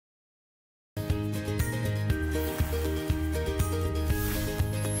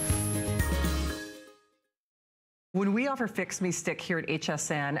When we offer Fix Me Stick here at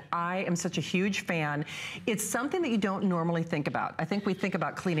HSN, I am such a huge fan. It's something that you don't normally think about. I think we think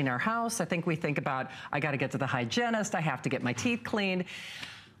about cleaning our house. I think we think about, I gotta get to the hygienist, I have to get my teeth cleaned.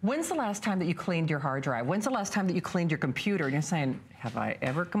 When's the last time that you cleaned your hard drive? When's the last time that you cleaned your computer? And you're saying, have I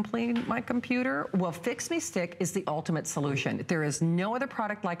ever cleaned my computer? Well, Fix Me Stick is the ultimate solution. There is no other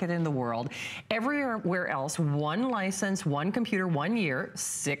product like it in the world. Everywhere else, one license, one computer, 1 year,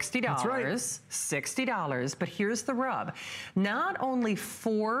 $60. That's right. $60. But here's the rub. Not only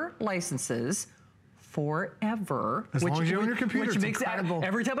 4 licenses, forever. As long as you own your computer, it's incredible.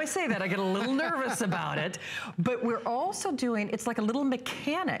 Every time I say that, I get a little nervous about it. But we're also doing, it's like a little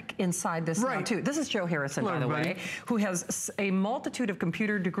mechanic inside this now too. This is Joe Harrison, by the way, who has a multitude of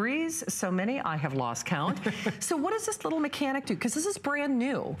computer degrees, so many I have lost count. So what does this little mechanic do? Because this is brand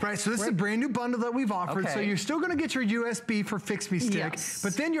new. Right, so this is a brand new bundle that we've offered. So you're still gonna get your USB for Fix Me Stick,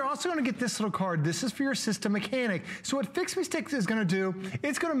 but then you're also gonna get this little card. This is for your system mechanic. So what Fix Me Stick is gonna do,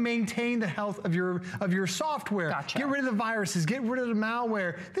 it's gonna maintain the health of your software. Gotcha. Get rid of the viruses, get rid of the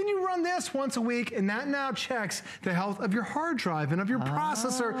malware. Then you run this once a week, and that now checks the health of your hard drive and of your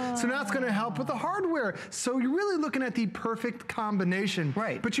processor. So now it's gonna help with the hardware. So you're really looking at the perfect combination.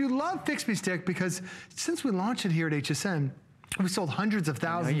 Right. But you love Fix Me Stick because since we launched it here at HSN, we sold hundreds of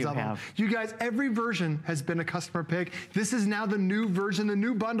thousands of them. You guys, every version has been a customer pick. This is now the new version, the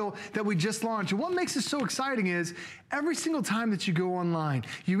new bundle that we just launched. And what makes it so exciting is every single time that you go online,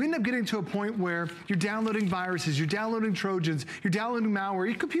 you end up getting to a point where you're downloading viruses, you're downloading Trojans, you're downloading malware,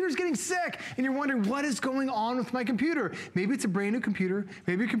 your computer's getting sick, and you're wondering, what is going on with my computer? Maybe it's a brand new computer,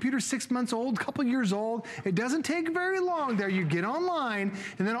 maybe your computer's 6 months old, a couple years old. It doesn't take very long there. You get online,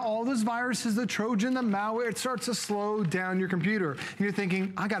 and then all those viruses, the Trojan, the malware, it starts to slow down your computer. And you're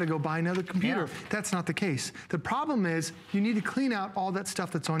thinking, I gotta go buy another computer. That's not the case. The problem is you need to clean out all that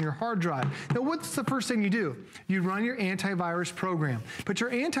stuff that's on your hard drive. Now, what's the first thing you do? You run your antivirus program, but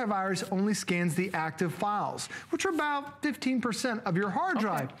your antivirus only scans the active files, which are about 15% of your hard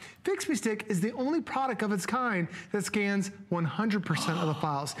drive. Fix Me Stick is the only product of its kind that scans 100% of the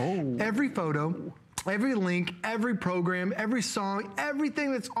files. Every photo, every link, every program, every song,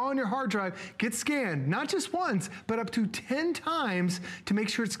 everything that's on your hard drive gets scanned, not just once, but up to 10 times to make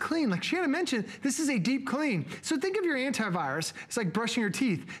sure it's clean. Like Shannon mentioned, this is a deep clean. So think of your antivirus, it's like brushing your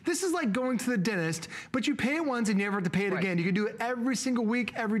teeth. This is like going to the dentist, but you pay it once and you never have to pay it again. You can do it every single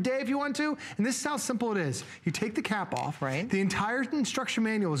week, every day if you want to, and this is how simple it is. You take the cap off, the entire instruction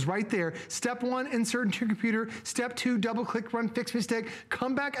manual is right there. Step 1, insert into your computer. Step 2, double click, run Fix Me Stick.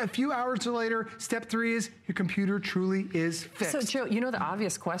 Come back a few hours later. Step 3 is your computer truly is fixed. So Joe, you know the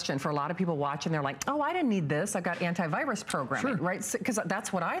obvious question for a lot of people watching, they're like, oh, I didn't need this. I've got antivirus programming, right? Because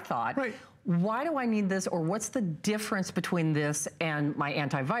that's what I thought. Why do I need this, or what's the difference between this and my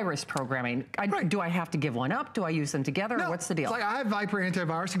antivirus programming? Do I have to give one up? Do I use them together? No, what's the deal? It's like I have Viper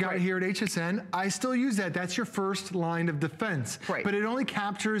antivirus, I got it here at HSN. I still use that. That's your first line of defense. But it only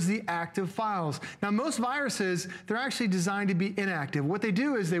captures the active files. Now, most viruses, they're actually designed to be inactive. What they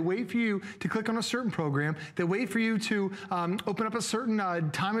do is they wait for you to click on a certain program. They wait for you to open up a certain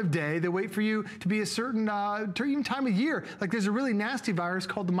time of day. They wait for you to be a certain even time of year. Like there's a really nasty virus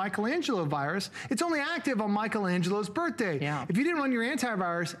called the Michelangelo virus. It's only active on Michelangelo's birthday. If you didn't run your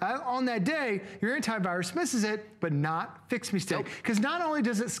antivirus on that day, your antivirus misses it, but not Fix Me Stick. Because not only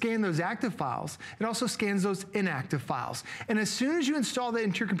does it scan those active files, it also scans those inactive files. And as soon as you install that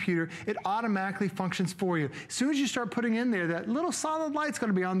into your computer, it automatically functions for you. As soon as you start putting in there, that little solid light's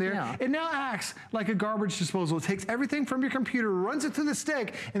gonna be on there. It now acts like a garbage disposal. It takes everything from your computer, runs it through the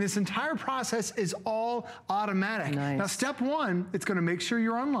stick, and this entire process is all automatic. Now, step 1, it's gonna make sure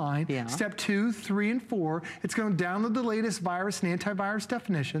you're online. Step 2, 3, and 4, it's going to download the latest virus and antivirus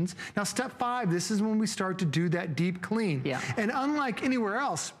definitions. Now, step 5, this is when we start to do that deep clean. And unlike anywhere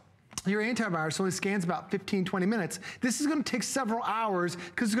else, your antivirus only scans about 15, 20 minutes. This is gonna take several hours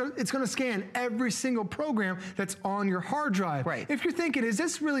because it's gonna scan every single program that's on your hard drive. If you're thinking, is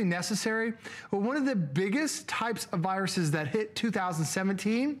this really necessary? Well, one of the biggest types of viruses that hit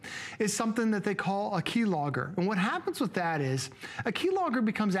 2017 is something that they call a keylogger. And what happens with that is, a keylogger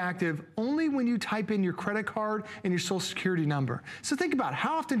becomes active only when you type in your credit card and your social security number. So think about it.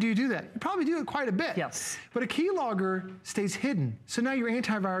 How often do you do that? You probably do it quite a bit. But a keylogger stays hidden. So now your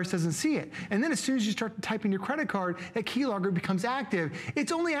antivirus doesn't doesn't see it. And then as soon as you start to type in your credit card, that keylogger becomes active.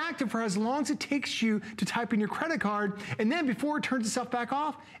 It's only active for as long as it takes you to type in your credit card, and then before it turns itself back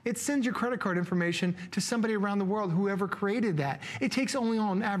off, it sends your credit card information to somebody around the world, whoever created that. It takes only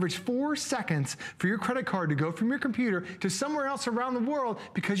on average 4 seconds for your credit card to go from your computer to somewhere else around the world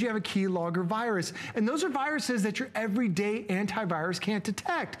because you have a keylogger virus. And those are viruses that your everyday antivirus can't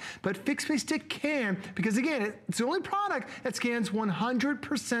detect. But Fix Me Stick can, because again, it's the only product that scans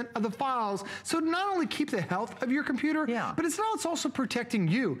 100% of the files. So not only keep the health of your computer, but it's also protecting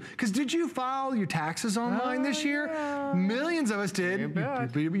you. Because did you file your taxes online this year? Yeah. Millions of us did.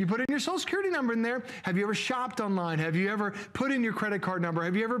 You put in your social security number in there. Have you ever shopped online? Have you ever put in your credit card number?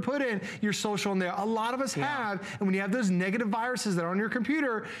 Have you ever put in your social in there? A lot of us have. And when you have those negative viruses that are on your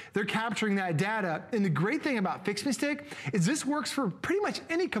computer, they're capturing that data. And the great thing about Fix Me Stick is this works for pretty much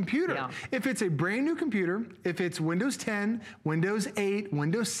any computer. Yeah. If it's a brand new computer, if it's Windows 10, Windows 8,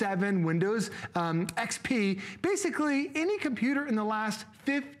 Windows 7, Windows XP, basically any computer in the last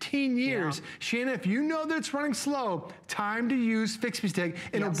 15 years. Yeah. Shannon, if you know that it's running slow, time to use Fix Me Stick,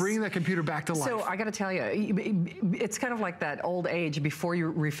 and it'll bring that computer back to life. So I got to tell you, it's kind of like that old age, before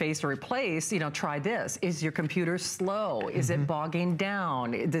you reface or replace, try this. Is your computer slow? Is it bogging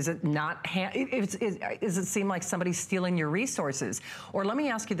down? Does it not does it seem like somebody's stealing your resources? Or let me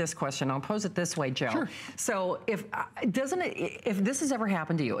ask you this question. I'll pose it this way, Joe. Sure. So if this has ever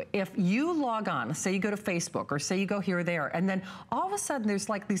happened to you, if you log on, say you go to Facebook or say you go here or there, and then all of a sudden there's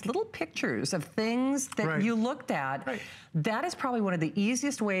like these little pictures of things that you looked at, that is probably one of the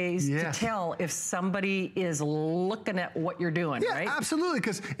easiest ways to tell if somebody is looking at what you're doing, right? Yeah, absolutely,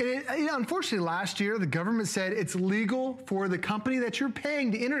 because unfortunately last year the government said it's legal for the company that you're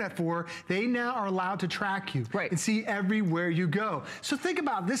paying the internet for, they now are allowed to track you and see everywhere you go. So think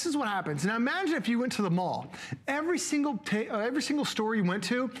about, this is what happens. Now imagine if you went to the mall, every single store you went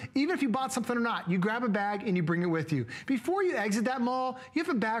to, even if you bought something or not, you grab a bag and you bring it with you. Before you exit that mall, you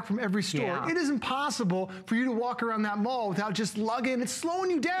have a bag from every store. Yeah. It is impossible for you to walk around that mall without just lugging. It's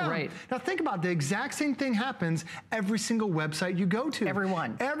slowing you down. Right. Now think about the exact same thing happens every single website you go to.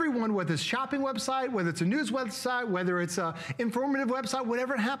 Everyone, whether it's a shopping website, whether it's a news website, whether it's an informative website,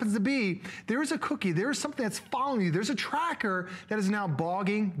 whatever it happens to be, there is a cookie, there is something that's following you. There's a tracker that is now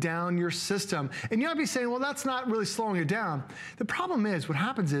bogging down your system. And you might be saying, well, that's not really slowing it down. The problem is, what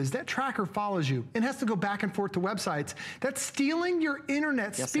happens is that tracker follows you and has to go back and forth to websites. That's stealing your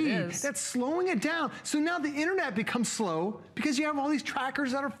internet speed. That's slowing it down. So now the internet becomes slow because you have all these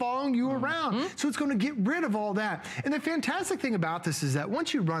trackers that are following you around. So it's going to get rid of all that. And the fantastic thing about this is that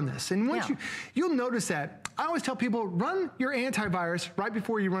once you run this, and once you'll notice that, I always tell people, run your antivirus right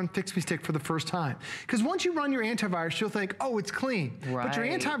before you run Fix Me Stick for the first time. Because once you run your antivirus, you'll think, oh, it's clean. Right. But your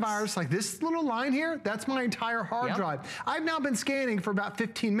antivirus, like this little line here, that's my entire hard drive. I've now been scanning for about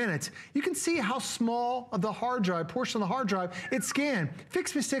 15 minutes. You can see how small of the hard drive, portion of the hard drive, it's scanned.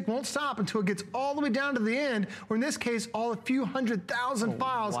 Fix Me Stick won't stop until it gets all the way down to the end, or in this case, all a few 100,000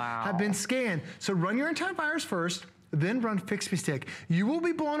 files have been scanned. So run your antivirus first, then run Fix Me Stick. You will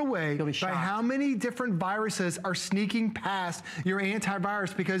be blown away by how many different viruses are sneaking past your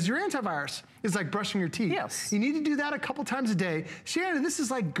antivirus, because your antivirus is like brushing your teeth. Yes. You need to do that a couple times a day. Shannon, this is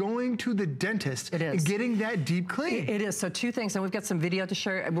like going to the dentist and getting that deep clean. It is. So two things, and we've got some video to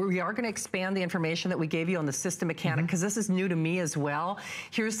share. We are going to expand the information that we gave you on the system mechanic, because this is new to me as well.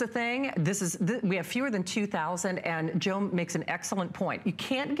 Here's the thing. We have fewer than 2,000, and Joe makes an excellent point. You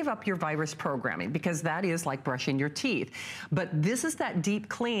can't give up your virus programming, because that is like brushing your teeth. But this is that deep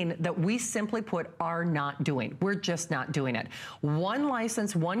clean that we simply put are not doing. We're just not doing it. One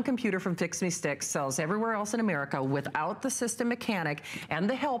license, one computer from Fix Me Stick sells everywhere else in America without the system mechanic and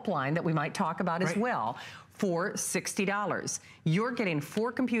the helpline that we might talk about as well, for $60. You're getting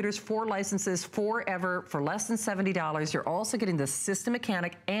 4 computers, 4 licenses, forever for less than $70. You're also getting the system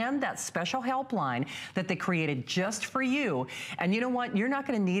mechanic and that special helpline that they created just for you. And you know what? You're not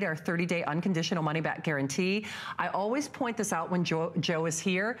going to need our 30-day unconditional money-back guarantee. I always point this out when Joe is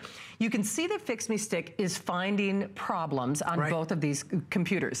here. You can see that Fix Me Stick is finding problems on both of these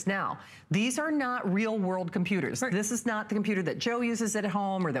computers. Now, these are not real-world computers. This is not the computer that Joe uses at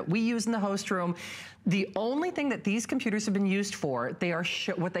home or that we use in the host room. The only thing that these computers have been used for, they are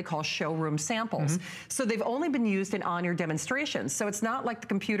what they call showroom samples. So they've only been used in on-your demonstrations. So it's not like the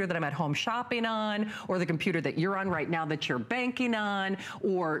computer that I'm at home shopping on, or the computer that you're on right now that you're banking on,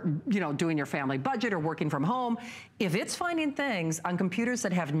 or doing your family budget or working from home. If it's finding things on computers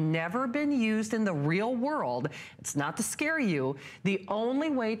that have never been used in the real world, it's not to scare you. The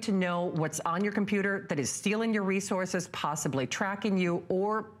only way to know what's on your computer that is stealing your resources, possibly tracking you,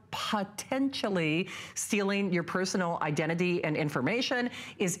 or potentially stealing your personal identity and information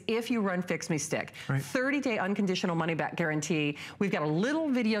is if you run Fix Me Stick. 30-day unconditional money-back guarantee. We've got a little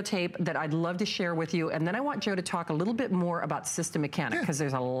videotape that I'd love to share with you, and then I want Joe to talk a little bit more about System Mechanic, because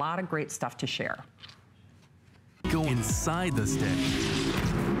there's a lot of great stuff to share. Go inside the stick.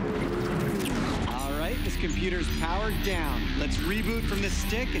 All right, this computer's powered down. Let's reboot from the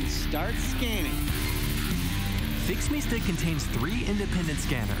stick and start scanning. Fix Me Stick contains 3 independent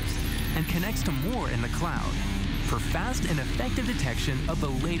scanners and connects to more in the cloud for fast and effective detection of the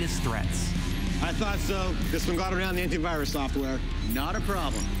latest threats. I thought so. This one got around the antivirus software. Not a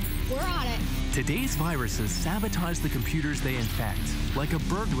problem. We're on it. Today's viruses sabotage the computers they infect, like a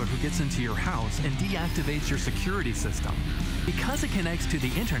burglar who gets into your house and deactivates your security system. Because it connects to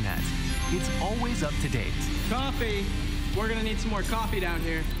the internet, it's always up to date. Coffee. We're gonna need some more coffee down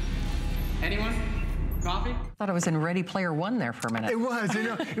here. Anyone? Coffee? I thought I was in Ready Player One there for a minute. It was, you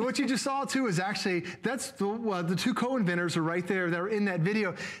know, and what you just saw too is actually, that's the 2 co-inventors are right there that are in that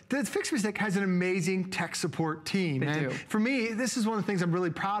video. The Fix Me Stick has an amazing tech support team. They do. For me, this is one of the things I'm really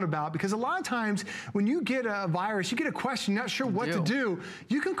proud about, because a lot of times when you get a virus, you get a question, not sure what to do,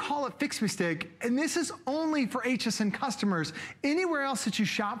 you can call it Fix Me Stick, and this is only for HSN customers. Anywhere else that you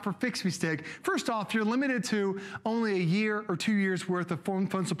shop for Fix Me Stick, first off, you're limited to only a year or 2 years worth of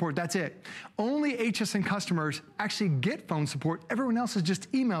phone support, that's it. Only HSN customers actually get phone support. Everyone else is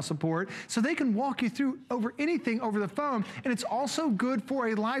just email support, so they can walk you through over anything over the phone, and it's also good for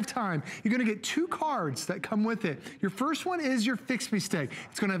a lifetime. You're gonna get 2 cards that come with it. Your first one is your Fix Me Stick.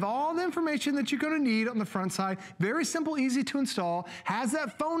 It's gonna have all the information that you're gonna need on the front side. Very simple, easy to install. Has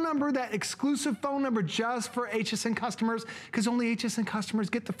that phone number, that exclusive phone number just for HSN customers, because only HSN customers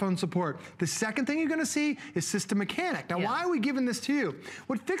get the phone support. The second thing you're gonna see is System Mechanic. Now, why are we giving this to you?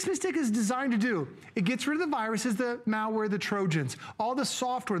 What Fix Me Stick is designed to do, it gets rid of the viruses, the malware, the Trojans, all the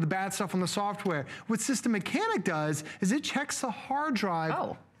software, the bad stuff on the software. What System Mechanic does is it checks the hard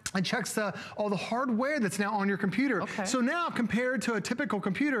drive. And checks all the hardware that's now on your computer. So now, compared to a typical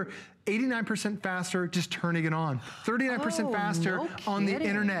computer, 89% faster just turning it on. 39% faster on the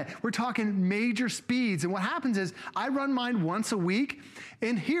internet. We're talking major speeds. And what happens is, I run mine once a week.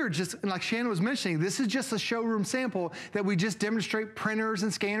 And here, just like Shannon was mentioning, this is just a showroom sample that we just demonstrate printers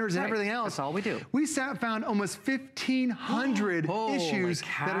and scanners and everything else. That's all we do. We found almost 1,500 issues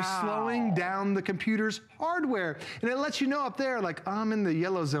that are slowing down the computer's hardware. And it lets you know up there, like, I'm in the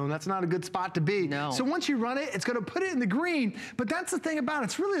yellow zone. That's not a good spot to be. So once you run it, it's gonna put it in the green. But that's the thing about it.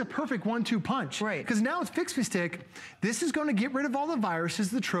 It's really a perfect 1-2 punch. Because now it's Fix Me Stick. This is gonna get rid of all the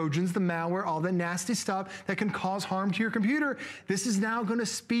viruses, the Trojans, the malware, all the nasty stuff that can cause harm to your computer. This is now gonna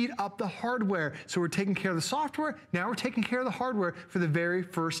speed up the hardware. So we're taking care of the software. Now we're taking care of the hardware for the very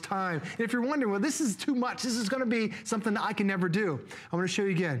first time. And if you're wondering, well, this is too much. This is gonna be something that I can never do. I'm gonna show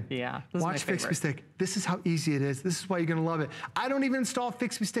you again. Watch Fix Me Stick. This is how easy it is. This is why you're gonna love it. I don't even install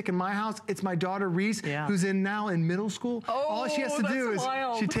Fix Me Stick in my house. It's my daughter Reese, who's now in middle school. All she has to do is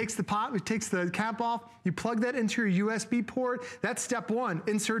she takes the takes the cap off, you plug that into your USB port. That's step 1,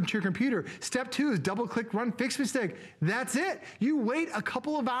 insert into your computer. Step 2 is double click, run Fix Me Stick. That's it. You wait a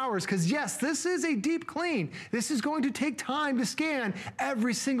couple of hours, because yes, this is a deep clean. This is going to take time to scan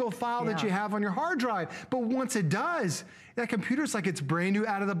every single file that you have on your hard drive. But once it does, that computer's like it's brand new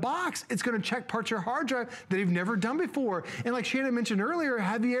out of the box. It's gonna check parts of your hard drive that you've never done before. And like Shannon mentioned earlier,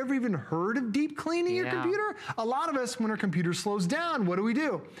 have you ever even heard of deep cleaning your computer? A lot of us, when our computer slows down, what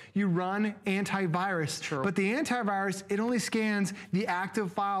do? You run antivirus. But the antivirus, it only scans the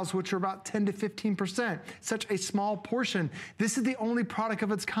active files, which are about 10 to 15%, such a small portion. This is the only product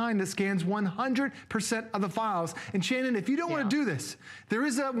of its kind that scans 100% of the files. And Shannon, if you don't wanna do this, there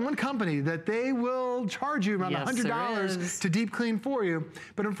is one company that they will charge you around $100 to deep clean for you,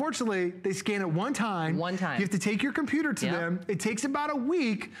 but unfortunately, they scan it one time. You have to take your computer to them. It takes about a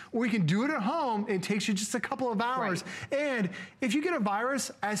week, or you can do it at home. It takes you just a couple of hours. And if you get a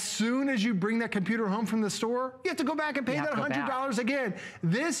virus, as soon as you bring that computer home from the store, you have to go back and pay that $100 again.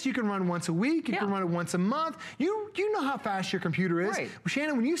 This you can run once a week. You can run it once a month. You know how fast your computer is.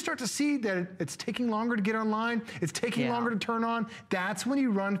 Shannon, when you start to see that it's taking longer to get online, it's taking longer to turn on, that's when you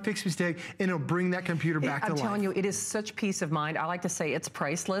run Fix Me Stick, and it'll bring that computer back to life. I'm telling you, it is such peace of mind. I like to say it's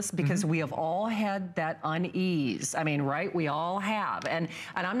priceless, because we have all had that unease. I mean, right? We all have. And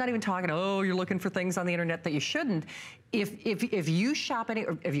I'm not even talking, oh, you're looking for things on the internet that you shouldn't. If you shop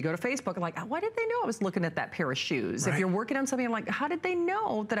or if you go to Facebook, like, why did they know I was looking at that pair of shoes? If you're working on something, like, how did they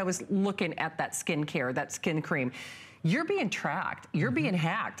know that I was looking at that skincare, that skin cream? you're being tracked. You're being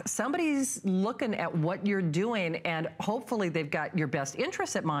hacked. Somebody's looking at what you're doing, and hopefully they've got your best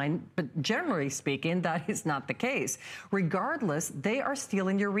interests at mind, but generally speaking, that is not the case. Regardless, they are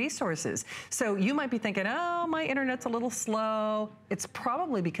stealing your resources. So you might be thinking, oh, my internet's a little slow. It's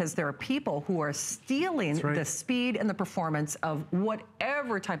probably because there are people who are stealing the speed and the performance of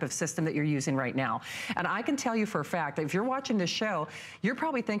whatever type of system that you're using right now. And I can tell you for a fact that if you're watching this show, you're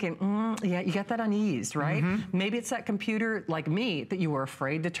probably thinking, yeah, you got that unease, right? Maybe it's that computer, like me, that you were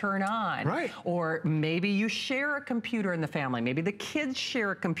afraid to turn on. Right. Or maybe you share a computer in the family. Maybe the kids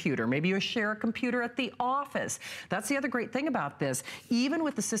share a computer. Maybe you share a computer at the office. That's the other great thing about this. Even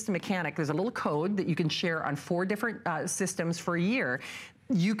with the System Mechanic, there's a little code that you can share on 4 different systems for a year.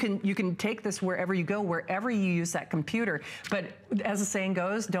 You can take this wherever you go, wherever you use that computer. But as the saying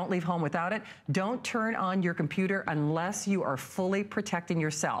goes, don't leave home without it. Don't turn on your computer unless you are fully protecting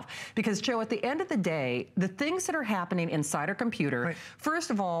yourself. Because, Joe, at the end of the day, the things that are happening inside our computer,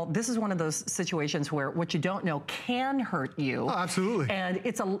 first of all, this is one of those situations where what you don't know can hurt you. Oh, absolutely. And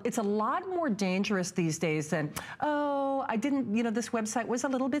it's a lot more dangerous these days than, oh, I didn't, you know, this website was a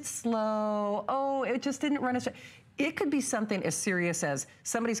little bit slow. Oh, it just didn't run as... It could be something as serious as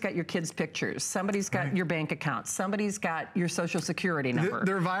somebody's got your kids' pictures, somebody's got your bank account, somebody's got your social security number.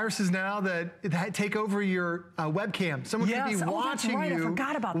 There are viruses now that take over your webcam. Someone could be watching you I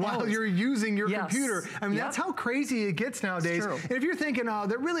forgot about while you're using your computer. I mean, that's how crazy it gets nowadays. And if you're thinking, oh,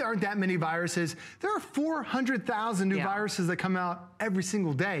 there really aren't that many viruses, there are 400,000 new viruses that come out every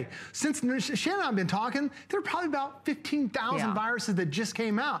single day. Since Shannon and I have been talking, there are probably about 15,000 viruses that just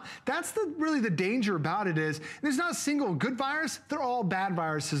came out. That's really the danger about it is, there's not a single good virus, they're all bad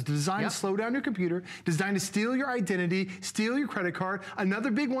viruses designed to slow down your computer, designed to steal your identity, steal your credit card.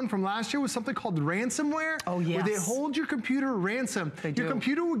 Another big one from last year was something called ransomware, where they hold your computer ransom. Your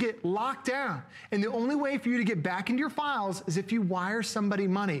computer will get locked down, and the only way for you to get back into your files is if you wire somebody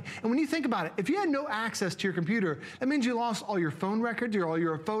money. And when you think about it, if you had no access to your computer, that means you lost all your phone records, all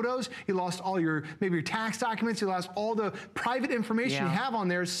your photos, you lost all your, maybe your tax documents, you lost all the private information you have on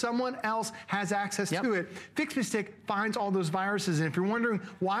there. Someone else has access to it. Fix-Me-Stick finds all those viruses, and if you're wondering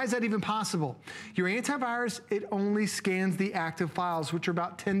why is that even possible, your antivirus, it only scans the active files, which are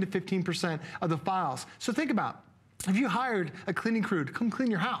about 10 to 15% of the files. So think about, if you hired a cleaning crew to come clean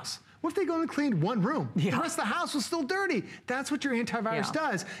your house, what if they go and clean one room? The rest of the house was still dirty. That's what your antivirus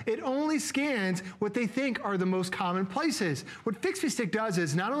does. It only scans what they think are the most common places. What Fix-Me-Stick does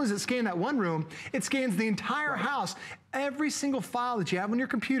is not only does it scan that one room, it scans the entire house. Every single file that you have on your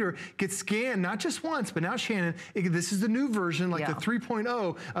computer gets scanned, not just once, but now, Shannon, this is the new version, like the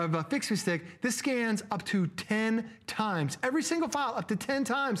 3.0 of Fix-Me-Stick. This scans up to 10 times. Every single file up to 10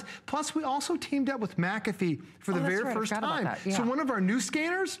 times. Plus, we also teamed up with McAfee for the very first time. So one of our new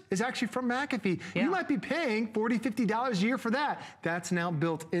scanners is actually from McAfee. You might be paying $40, $50 a year for that. That's now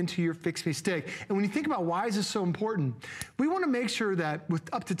built into your Fix-Me-Stick. And when you think about why is this so important, we want to make sure that with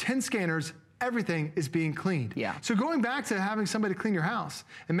up to 10 scanners, everything is being cleaned. So going back to having somebody clean your house,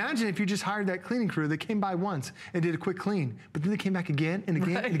 imagine if you just hired that cleaning crew that came by once and did a quick clean, but then they came back again and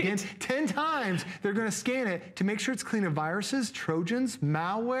again and again. 10 times they're going to scan it to make sure it's clean of viruses, trojans,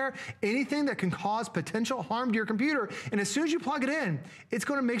 malware, anything that can cause potential harm to your computer. And as soon as you plug it in, it's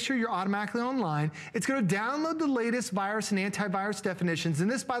going to make sure you're automatically online. It's going to download the latest virus and antivirus definitions. And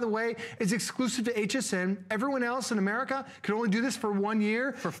this, by the way, is exclusive to HSN. Everyone else in America can only do this for 1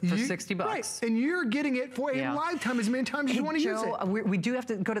 year. For 60 bucks. And you're getting it for a lifetime, as many times as you want to use it. We do have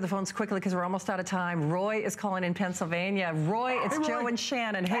to go to the phones quickly because we're almost out of time. Roy is calling in Pennsylvania. Roy, it's Joe and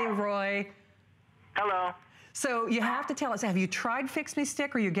Shannon. Hey, Roy. Hello. So you have to tell us, have you tried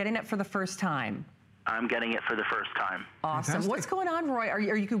Fix-Me-Stick or you're getting it for the first time? I'm getting it for the first time. Awesome. Fantastic. What's going on, Roy? Are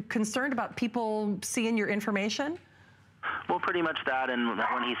you concerned about people seeing your information? Well, pretty much that, and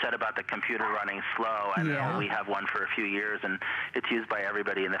when he said about the computer running slow, I know we have one for a few years, and it's used by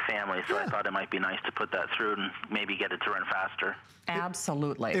everybody in the family, so I thought it might be nice to put that through and maybe get it to run faster.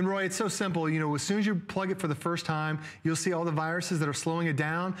 Absolutely. And Roy, it's so simple. You know, as soon as you plug it for the first time, you'll see all the viruses that are slowing it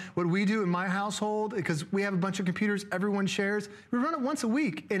down. What we do in my household, because we have a bunch of computers everyone shares, we run it once a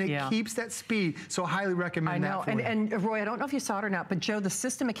week, and it keeps that speed. So I highly recommend that for you. And Roy, I don't know if you saw it or not, but Joe, the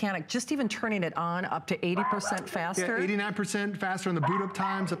System Mechanic, just even turning it on up to 80% faster. 89% faster on the boot up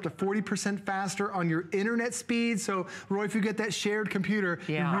times, up to 40% faster on your internet speed. So Roy, if you get that shared computer,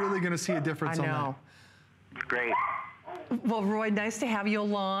 you're really going to see a difference on that. Great. Well, Roy, nice to have you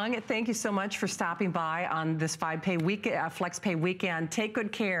along. Thank you so much for stopping by on this 5-pay week, FlexPay weekend. Take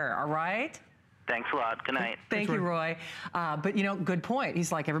good care, all right? Thanks a lot. Good night. Thank you, Roy. But you know, good point. He's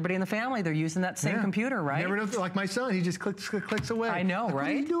like, everybody in the family, they're using that same computer, right? Never know, like my son, he just clicks away. I know, like, right? What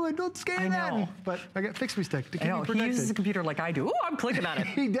are you doing? Don't scan that. But I got Fix Me Stick to keep me protected. He uses the computer like I do. Oh, I'm clicking on it.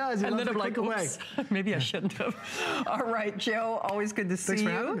 He does. He and loves then to I'm click like, away. oops, maybe I shouldn't have. All right, Joe, always good to see you.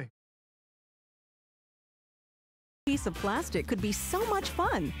 Thanks for having me. Piece of plastic could be so much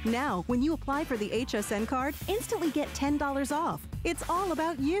fun. Now, when you apply for the HSN card, instantly get $10 off. It's all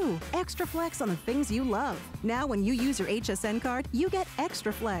about you. Extra flex on the things you love. Now, when you use your HSN card, you get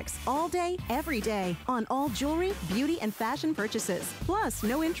extra flex all day, every day on all jewelry, beauty, and fashion purchases. Plus,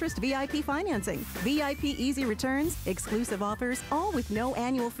 no interest VIP financing, VIP easy returns, exclusive offers, all with no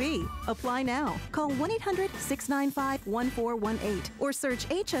annual fee. Apply now. Call 1-800-695-1418 or search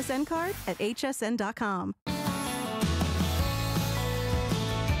HSN card at hsn.com.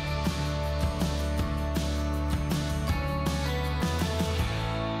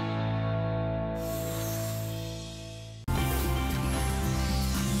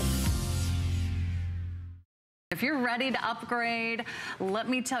 If you're ready to upgrade, let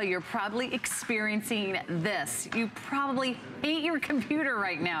me tell you, you're probably experiencing this. You probably hate your computer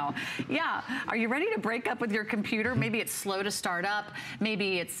right now. Yeah, are you ready to break up with your computer? Maybe it's slow to start up.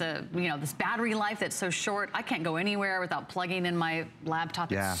 Maybe it's this battery life that's so short, I can't go anywhere without plugging in my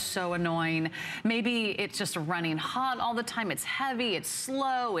laptop. Yeah. It's so annoying. Maybe it's just running hot all the time. It's heavy, it's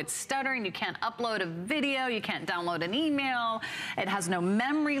slow, it's stuttering. You can't upload a video, you can't download an email. It has no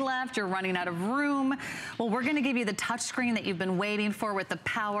memory left, you're running out of room. Well, we're gonna give you the touch screen that you've been waiting for with the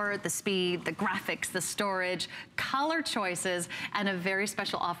power, the speed, the graphics, the storage, color choices, and a very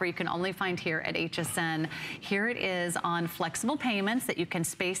special offer you can only find here at HSN. Here it is on flexible payments that you can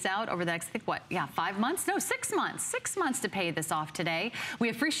space out over the next, I think, what, 5 months? No, 6 months. 6 months to pay this off today. We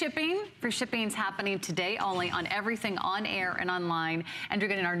have free shipping. Free shipping's happening today only on everything on air and online, and you're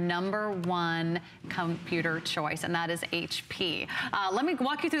getting our #1 computer choice, and that is HP. Let me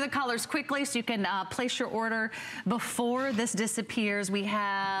walk you through the colors quickly so you can place your order before this disappears. We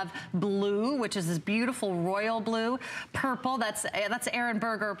have blue, which is this beautiful royal blue. Purple, that's Aaron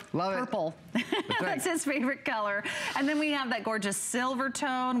Berger. Love purple. That's his favorite color. And then we have that gorgeous silver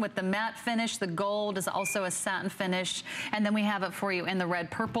tone with the matte finish. The gold is also a satin finish. And then we have it for you in the red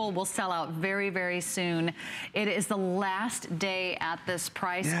purple. Will sell out very, very soon. It is the last day at this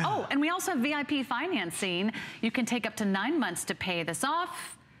price. Yeah. Oh, and we also have VIP financing. You can take up to 9 months to pay this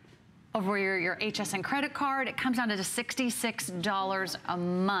off. Over your HSN credit card, it comes down to just $66 a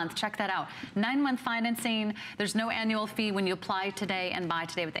month. Check that out. 9-month financing. There's no annual fee when you apply today and buy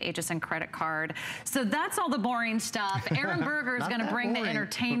today with the HSN credit card. So that's all the boring stuff. Aaron Berger is going to bring the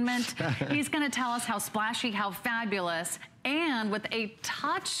entertainment. He's going to tell us how splashy, how fabulous, and with a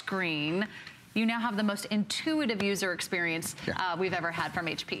touch screen, you now have the most intuitive user experience we've ever had from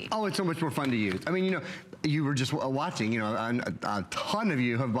HP. Oh, it's so much more fun to use. I mean, you were just watching, a ton of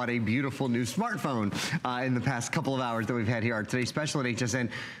you have bought a beautiful new smartphone in the past couple of hours that we've had here. Our today's special at HSN.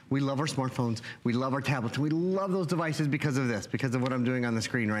 We love our smartphones. We love our tablets. We love those devices because of this, because of what I'm doing on the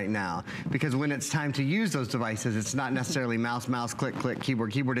screen right now. Because when it's time to use those devices, it's not necessarily mouse, click,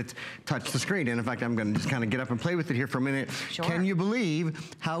 keyboard, it's touch the screen. And in fact, I'm going to just kind of get up and play with it here for a minute. Sure. Can you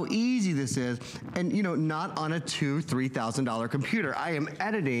believe how easy this is? And not on a $2,000, $3,000 computer. I am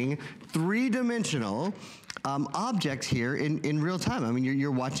editing three-dimensional objects here in real time. I mean,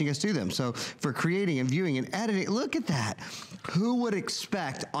 you're watching us do them. So for creating and viewing and editing, look at that. Who would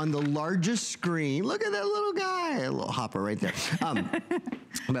expect on the largest screen, look at that little guy, a little hopper right there.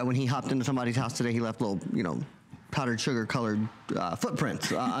 But when he hopped into somebody's house today, he left little, powdered sugar colored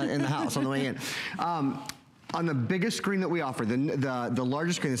footprints in the house on the way in. On the biggest screen that we offer, the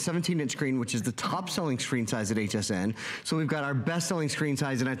largest screen, the 17-inch screen, which is the top-selling screen size at HSN. So we've got our best-selling screen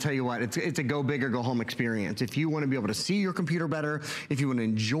size, and I tell you what, it's a go big or go home experience. If you want to be able to see your computer better, if you want to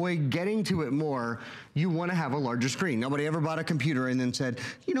enjoy getting to it more, you want to have a larger screen. Nobody ever bought a computer and then said,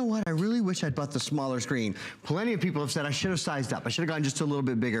 you know what, I really wish I'd bought the smaller screen. Plenty of people have said, I should have sized up. I should have gone just a little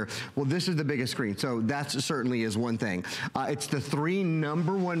bit bigger. Well, this is the biggest screen, so that certainly is one thing. It's the 3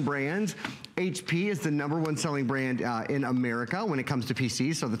 #1 brands. HP is the #1 selling brand in America when it comes to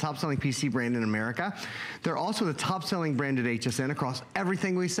PCs, so the top selling PC brand in America. They're also the top selling brand at HSN across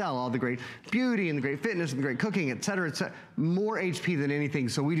everything we sell, all the great beauty and the great fitness and the great cooking, et cetera, et cetera. More HP than anything,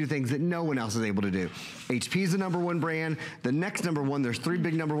 so we do things that no one else is able to do. HP is the #1 brand. The next #1, there's 3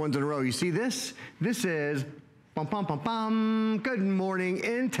 big #1s in a row. You see this? This is, bum, bum, bum, bum. Good morning,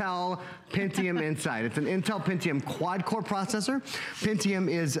 Intel Pentium inside. It's an Intel Pentium quad-core processor.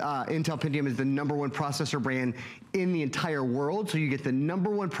 Intel Pentium is the #1 processor brand in the entire world. So you get the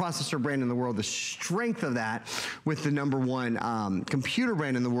 #1 processor brand in the world, the strength of that with the #1 computer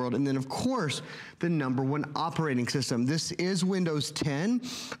brand in the world. And then of course, the #1 operating system. This is Windows 10.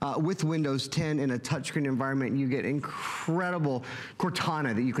 With Windows 10 in a touchscreen environment, you get incredible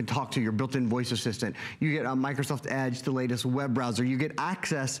Cortana that you can talk to, your built-in voice assistant. You get Microsoft Edge, the latest web browser. You get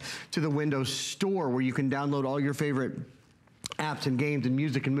access to the Windows Store where you can download all your favorite apps and games and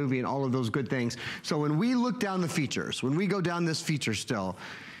music and movie and all of those good things. So when we look down the features, when we go down this feature still,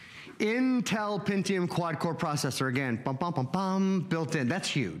 Intel Pentium quad-core processor, again, built in. That's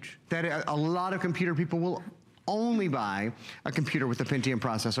huge. That a lot of computer people will only buy a computer with a Pentium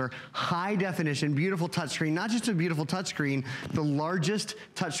processor. High definition, beautiful touchscreen. Not just a beautiful touchscreen, the largest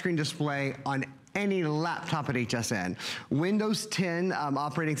touchscreen display on any laptop at HSN. Windows 10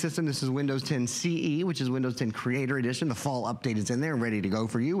 operating system. This is Windows 10 CE, which is Windows 10 Creator Edition. The fall update is in there and ready to go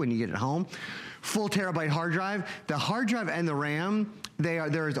for you when you get it home. Full terabyte hard drive. The hard drive and the RAM,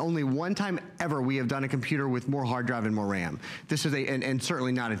 there is only one time ever we have done a computer with more hard drive and more RAM. This is and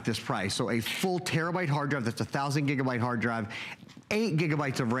certainly not at this price. So a full terabyte hard drive, that's a 1,000 gigabyte hard drive. 8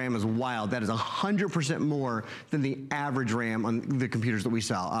 gigabytes of RAM is wild. That is 100% more than the average RAM on the computers that we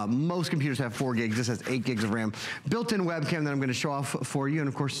sell. Most computers have 4 gigs. This has 8 gigs of RAM. Built-in webcam that I'm going to show off for you, and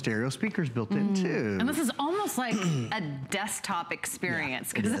of course stereo speakers built in too. And this is almost like a desktop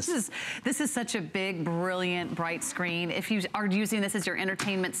experience, because this is such a big, brilliant, bright screen. If you are using this as your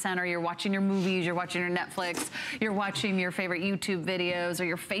entertainment center, you're watching your movies, you're watching your Netflix, you're watching your favorite YouTube videos, or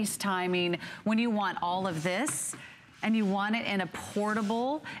you're FaceTiming, when you want all of this, and you want it in a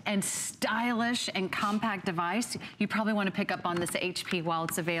portable and stylish and compact device, you probably want to pick up on this HP while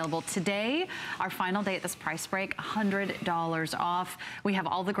it's available. Today, our final day at this price break, $100 off. We have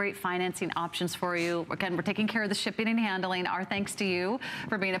all the great financing options for you. Again, we're taking care of the shipping and handling. Our thanks to you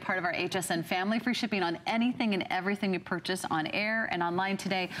for being a part of our HSN family. Free shipping on anything and everything you purchase on air and online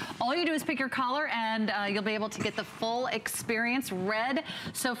today. All you do is pick your color and you'll be able to get the full experience. Red,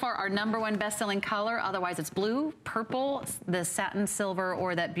 so far our #1 best-selling color. Otherwise, it's blue, purple, the satin silver,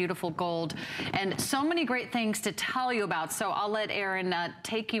 or that beautiful gold. And so many great things to tell you about. So I'll let Aaron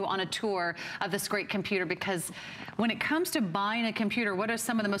take you on a tour of this great computer, because when it comes to buying a computer, what are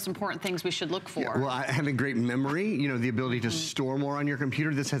some of the most important things we should look for? Yeah, well, having great memory, you know, the ability to store more on your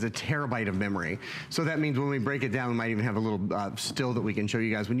computer. This has a terabyte of memory. So that means when we break it down, we might even have a little still that we can show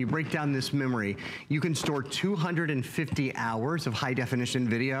you guys. When you break down this memory, you can store 250 hours of high definition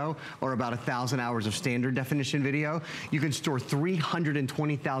video, or about 1,000 hours of standard definition video. You can store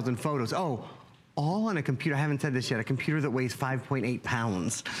 320,000 photos. Oh, all on a computer, I haven't said this yet, a computer that weighs 5.8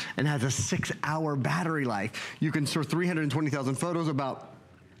 pounds and has a 6-hour battery life. You can store 320,000 photos, about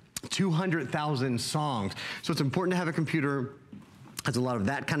 200,000 songs. So it's important to have a computer has a lot of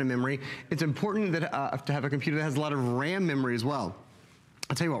that kind of memory. It's important that to have a computer that has a lot of RAM memory as well.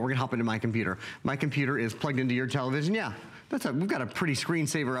 I'll tell you what, we're gonna hop into my computer. My computer is plugged into your television. Yeah, we've got a pretty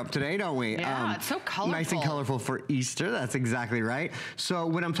screensaver up today, don't we? Yeah, it's so colorful. Nice and colorful for Easter, that's exactly right. So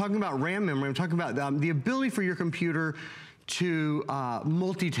when I'm talking about RAM memory, I'm talking about the ability for your computer to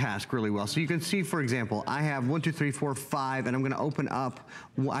multitask really well. So you can see, for example, I have 1, 2, 3, 4, 5, and I'm gonna open up,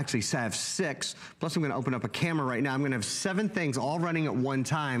 well, actually I have 6, plus I'm gonna open up a camera right now. I'm gonna have 7 things all running at one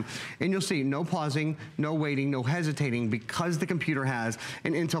time, and you'll see no pausing, no waiting, no hesitating, because the computer has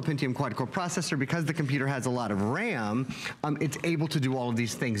an Intel Pentium quad-core processor, because the computer has a lot of RAM, it's able to do all of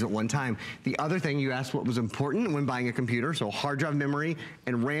these things at one time. The other thing, you asked what was important when buying a computer, so hard drive memory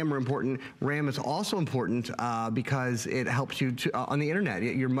and RAM are important. RAM is also important because it helps you to, on the internet.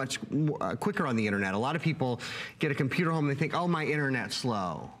 You're much more, quicker on the internet. A lot of people get a computer home and they think, oh, my internet's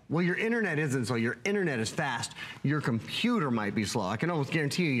slow. Well, your internet isn't slow. Your internet is fast. Your computer might be slow. I can almost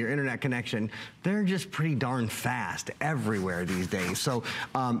guarantee you your internet connection, they're just pretty darn fast everywhere these days. So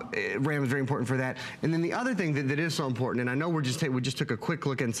RAM is very important for that. And then the other thing that is so important, and I know we just took a quick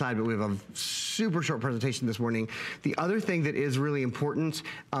look inside, but we have a super short presentation this morning. The other thing that is really important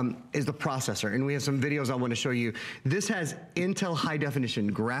is the processor. And we have some videos I want to show you. This has Intel high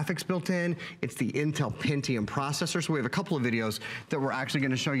definition graphics built in. It's the Intel Pentium processor. So we have a couple of videos that we're actually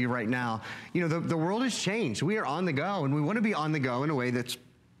going to show you right now. You know, the world has changed. We are on the go, and we want to be on the go in a way that's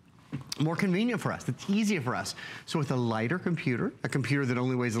more convenient for us, that's easier for us. So with a lighter computer, a computer that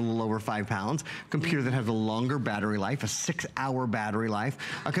only weighs a little over 5 pounds, a computer that has a longer battery life, a 6-hour battery life,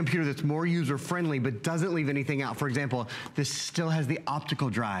 a computer that's more user-friendly but doesn't leave anything out. For example, this still has the optical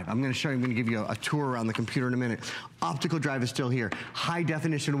drive. I'm gonna show you, I'm gonna give you a tour around the computer in a minute. Optical drive is still here. High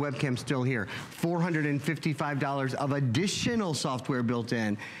definition webcam still here. $455 of additional software built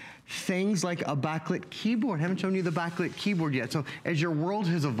in. things like a backlit keyboard. I haven't shown you the backlit keyboard yet. So as your world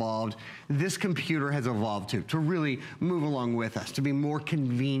has evolved, this computer has evolved too, to really move along with us, to be more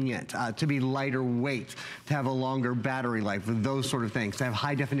convenient, to be lighter weight, to have a longer battery life, those sort of things, to have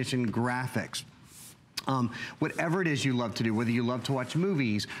high definition graphics. Whatever it is you love to do, whether you love to watch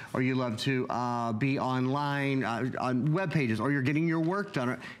movies or you love to be online on web pages, or you're getting your work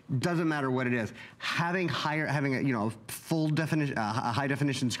done, doesn't matter what it is. Having a full definition, a high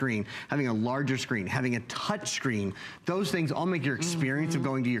definition screen, having a larger screen, having a touch screen, those things all make your experience of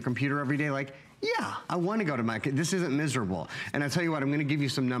going to your computer every day like, yeah, I want to go to my, this isn't miserable. And I'll tell you what, I'm going to give you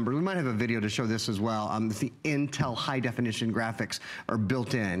some numbers. We might have a video to show this as well. The Intel high definition graphics are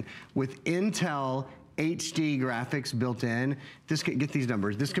built in. With Intel HD graphics built in, get these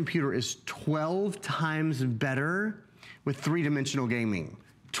numbers. This computer is 12 times better with three-dimensional gaming.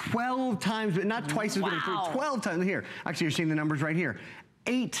 12 times, not twice as good, 12 times. Here, actually you're seeing the numbers right here.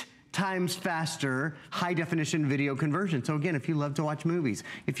 8 times faster high definition video conversion. So again, if you love to watch movies,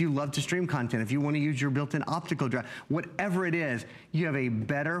 if you love to stream content, if you want to use your built-in optical drive, whatever it is, you have a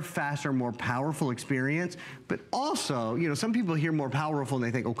better, faster, more powerful experience. But also, some people hear more powerful and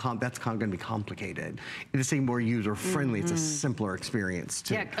they think, oh, that's going to be complicated. It's a more user-friendly, it's a simpler experience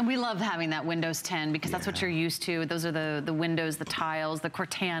too. Yeah, and we love having that Windows 10 because that's what you're used to. Those are the windows, the tiles, the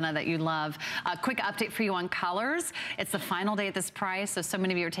Cortana that you love. Quick update for you on colors. It's the final day at this price, so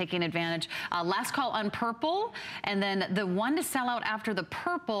many of you are taking advantage. Last call on purple, and then the one to sell out after the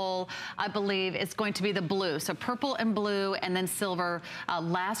purple, I believe, is going to be the blue. So purple and blue, and then silver.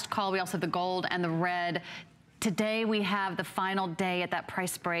 Last call, we also have the gold and the red. Today we have the final day at that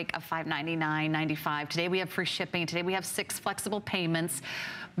price break of $599.95. Today we have free shipping. Today we have 6 flexible payments.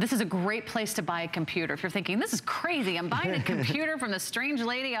 This is a great place to buy a computer. If you're thinking, this is crazy, I'm buying a computer from the strange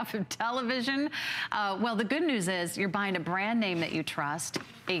lady off of television. Well, the good news is you're buying a brand name that you trust,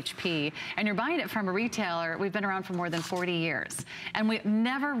 HP, and you're buying it from a retailer. We've been around for more than 40 years. And we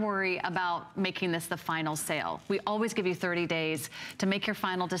never worry about making this the final sale. We always give you 30 days to make your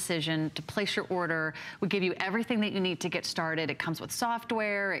final decision, to place your order. We give you everything that you need to get started. It comes with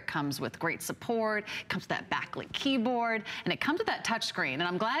software, it comes with great support, it comes with that backlit keyboard, and it comes with that touchscreen. And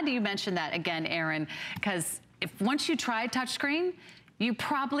I'm glad you mentioned that again, Aaron, because once you try touchscreen, you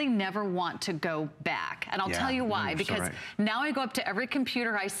probably never want to go back. And I'll tell you why, because now I go up to every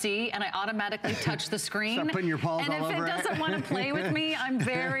computer I see and I automatically touch the screen. Start putting your paws all over it. And if it doesn't want to play with me, I'm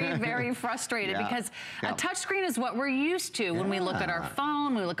very, very frustrated because a touchscreen is what we're used to when we look at our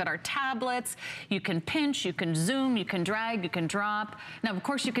phone, we look at our tablets. You can pinch, you can zoom, you can drag, you can drop. Now, of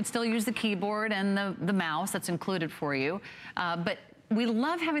course, you can still use the keyboard and the mouse that's included for you. But we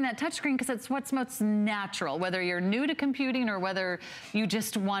love having that touchscreen because it's what's most natural, whether you're new to computing or whether you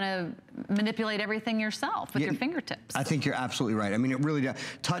just want to manipulate everything yourself with your fingertips. I think you're absolutely right. I mean, it really does.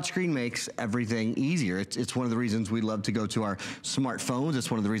 Touchscreen makes everything easier. It's one of the reasons we love to go to our smartphones. It's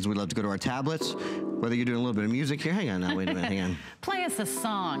one of the reasons we love to go to our tablets. Whether you're doing a little bit of music here, hang on now, wait a minute, hang on. Play us a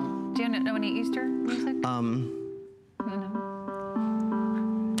song. Do you know any Easter music?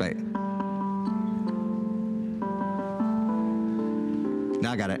 Right.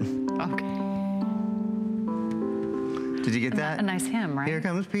 Now I got it. Okay. Did you get that? A nice hymn, right? Here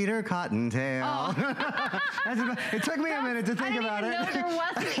comes Peter Cottontail. Oh. It took me a minute to think about it. I didn't even know there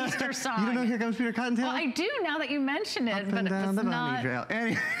was an Easter song. You don't know Here Comes Peter Cottontail? Well, I do now that you mention it, but it was not.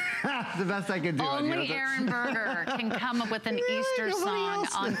 Anyway, the best I could do. Only Aaron Berger can come up with an Easter song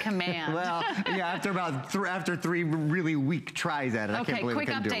on command. Well, yeah, after three really weak tries at it, I can't believe I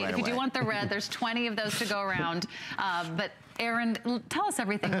couldn't do it right away. Quick update. If you do want the red, there's 20 of those to go around. But Aaron, tell us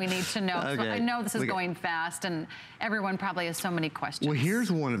everything we need to know. Okay. So I know this is going fast, and everyone probably has so many questions. Well,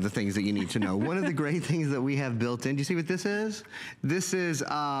 here's one of the things that you need to know. One of the great things that we have built in, do you see what this is? This is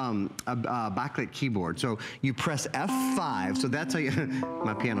a backlit keyboard. So you press F5, so that's how you,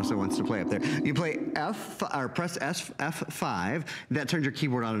 my piano still wants to play up there. You play press F5, that turns your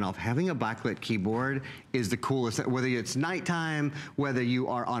keyboard on and off. Having a backlit keyboard is the coolest, whether it's nighttime, whether you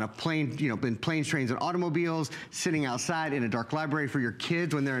are on a plane, in planes, trains, and automobiles, sitting outside in a dark library for your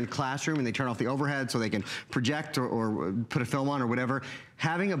kids when they're in classroom and they turn off the overhead so they can project or put a film on or whatever.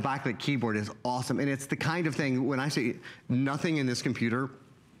 Having a backlit keyboard is awesome. And it's the kind of thing, when I say nothing in this computer,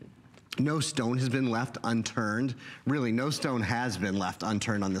 no stone has been left unturned. Really, no stone has been left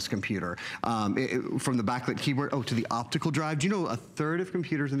unturned on this computer. From the backlit keyboard, to the optical drive. Do you know 1/3 of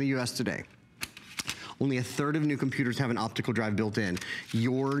computers in the US today Only a third of new computers have an optical drive built in.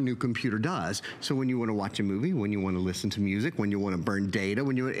 Your new computer does. So when you want to watch a movie, when you want to listen to music, when you want to burn data,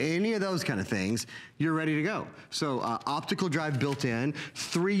 when you want any of those kind of things, you're ready to go. So optical drive built in,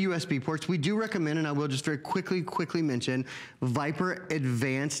 3 USB ports. We do recommend, and I will just very quickly mention, Viper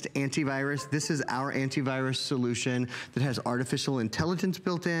Advanced Antivirus. This is our antivirus solution that has artificial intelligence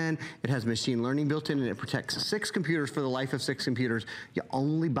built in, it has machine learning built in, and it protects 6 computers for the life of 6 computers. You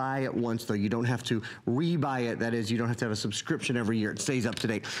only buy it once, though. You don't have to rebuy it. That is, you don't have to have a subscription every year. It stays up to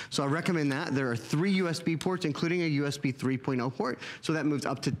date. So I recommend that. There are 3 USB ports, including a USB 3.0 port. So that moves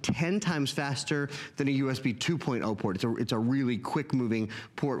up to 10 times faster than a USB 2.0 port. It's a really quick moving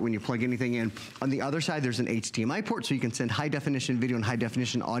port when you plug anything in. On the other side, there's an HDMI port, so you can send high definition video and high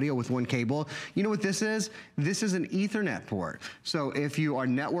definition audio with one cable. You know what this is? This is an Ethernet port. So if you are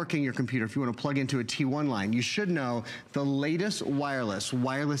networking your computer, if you want to plug into a T1 line, you should know the latest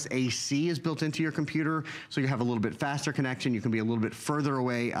wireless AC is built into your computer, so you have a little bit faster connection. You can be a little bit further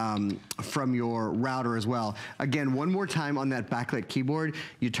away from your router as well. Again, one more time on that backlit keyboard,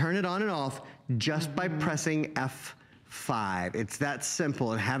 you turn it on and off just by pressing F5. It's that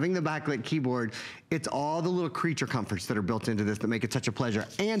simple. And having the backlit keyboard, it's all the little creature comforts that are built into this that make it such a pleasure.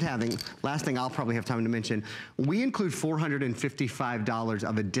 And having, last thing I'll probably have time to mention, we include $455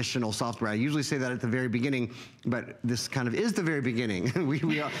 of additional software. I usually say that at the very beginning, but this kind of is the very beginning.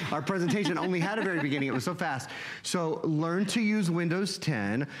 Our presentation only had a very beginning. It was so fast. So learn to use Windows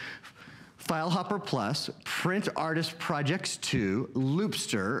 10. FileHopper Plus, Print Artist Projects 2,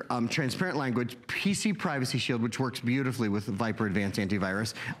 Loopster, Transparent Language, PC Privacy Shield, which works beautifully with Viper Advanced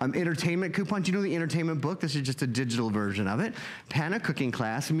Antivirus, Entertainment Coupons. You know the entertainment book? This is just a digital version of it. Pana Cooking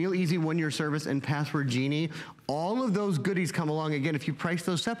Class, Meal Easy 1-year service, and Password Genie. All of those goodies come along. Again, if you price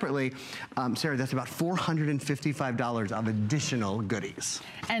those separately, Sarah, that's about $455 of additional goodies.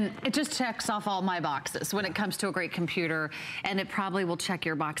 And it just checks off all my boxes when it comes to a great computer, and it probably will check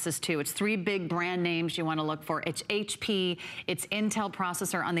your boxes too. It's 3 big brand names you want to look for. It's HP, it's Intel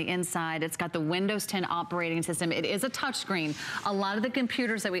processor on the inside, it's got the Windows 10 operating system. It is a touchscreen. A lot of the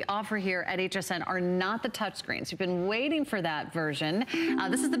computers that we offer here at HSN are not the touchscreens. You've been waiting for that version.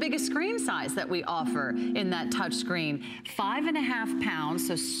 This is the biggest screen size that we offer in that touchscreen. 5.5 pounds,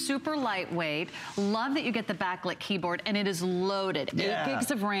 so super lightweight. Love that you get the backlit keyboard, and it is loaded. 8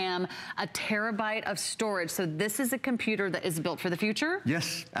 gigs of RAM, a terabyte of storage. So this is a computer that is built for the future?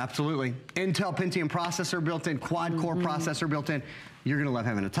 Yes, absolutely. Intel Pentium processor built in, quad-core processor built in. You're gonna love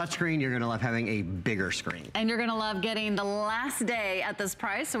having a touchscreen. You're gonna love having a bigger screen. And you're gonna love getting the last day at this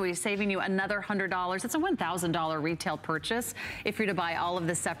price, so we're saving you another $100. It's a $1,000 retail purchase if you're to buy all of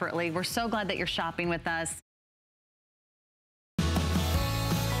this separately. We're so glad that you're shopping with us.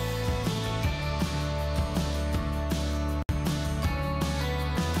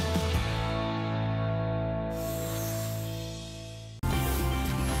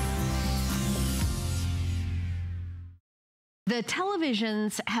 The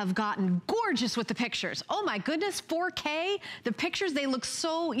televisions have gotten gorgeous with the pictures. Oh my goodness, 4K. The pictures, they look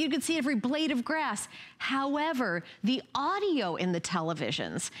so, you can see every blade of grass. However, the audio in the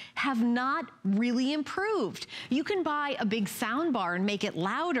televisions have not really improved. You can buy a big sound bar and make it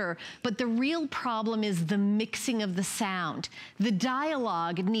louder, but the real problem is the mixing of the sound. The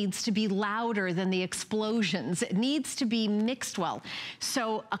dialogue needs to be louder than the explosions. It needs to be mixed well.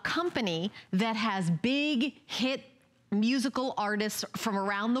 So a company that has big hit musical artists from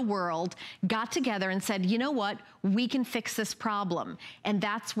around the world got together and said, you know what, we can fix this problem. And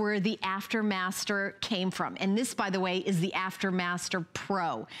that's where the Aftermaster came from. And this, by the way, is the Aftermaster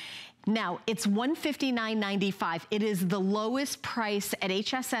Pro. Now, it's $159.95. It is the lowest price at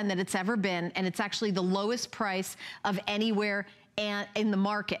HSN that it's ever been, and it's actually the lowest price of anywhere in the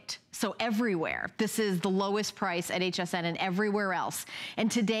market. So everywhere, this is the lowest price at HSN and everywhere else.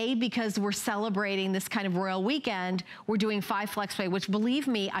 And today, because we're celebrating this kind of royal weekend, we're doing 5 FlexPay, which believe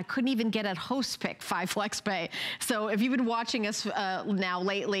me, I couldn't even get at Host Pick 5 FlexPay. So if you've been watching us now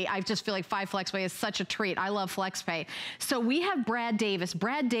lately, I just feel like 5 FlexPay is such a treat. I love FlexPay. So we have Brad Davis.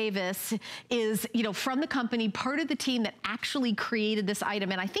 Brad Davis is, you know, from the company, part of the team that actually created this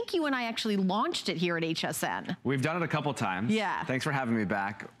item. And I think you and I actually launched it here at HSN. We've done it a couple times. Yeah. Thanks for having me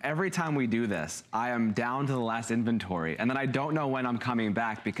back. Every time we do this, I am down to the last inventory, and then I don't know when I'm coming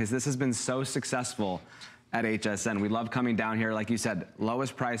back because this has been so successful at HSN. We love coming down here, like you said,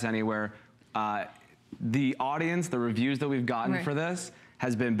 lowest price anywhere. The audience, the reviews that we've gotten for this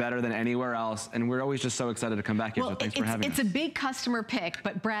has been better than anywhere else, and we're always just so excited to come back here, so thanks for having us. It's a big customer pick,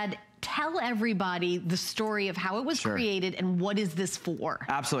 but Brad, tell everybody the story of how it was created and what is this for?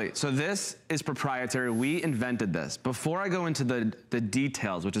 Absolutely. So this is proprietary. We invented this. Before I go into the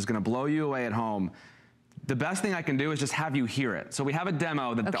details, which is going to blow you away at home, the best thing I can do is just have you hear it. So we have a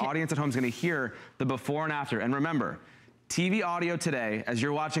demo that the audience at home is going to hear the before and after. And remember, TV audio today, as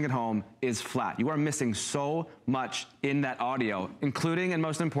you're watching at home, is flat. You are missing so much in that audio, including and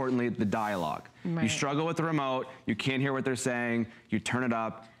most importantly, the dialogue. Right. You struggle with the remote, you can't hear what they're saying, you turn it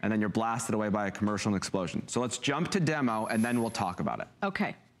up, and then you're blasted away by a commercial and explosion. So let's jump to demo, and then we'll talk about it.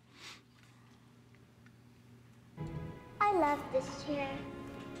 Okay. I love this chair.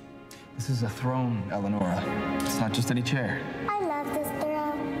 This is a throne, Eleonora. It's not just any chair. I love this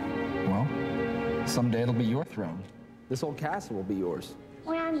throne. Well, someday it'll be your throne. This whole castle will be yours.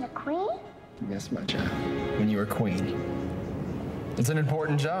 When I'm the queen? Yes, my child. When you're a queen. It's an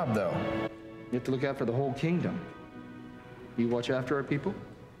important job, though. You have to look after the whole kingdom. You watch after our people?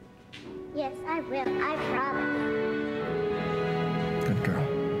 Yes, I will. I promise. Good girl.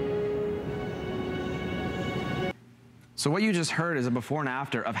 So what you just heard is a before and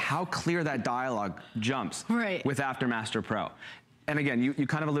after of how clear that dialogue jumps with Aftermaster Pro. And again, you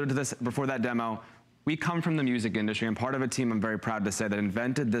kind of alluded to this before that demo. We come from the music industry, and part of a team I'm very proud to say that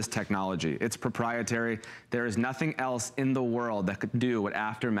invented this technology. It's proprietary. There is nothing else in the world that could do what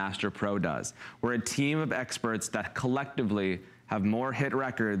Aftermaster Pro does. We're a team of experts that collectively have more hit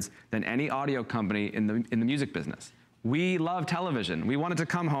records than any audio company in the music business. We love television. We wanted to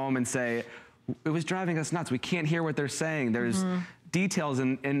come home and say, it was driving us nuts. We can't hear what they're saying. There's details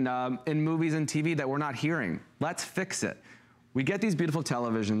in movies and TV that we're not hearing. Let's fix it. We get these beautiful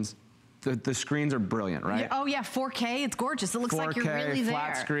televisions. The screens are brilliant, right? Yeah, oh yeah, 4K, it's gorgeous. It looks like you're really there. 4K,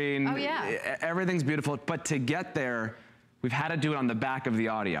 flat screen. Oh yeah. Everything's beautiful, but to get there, we've had to do it on the back of the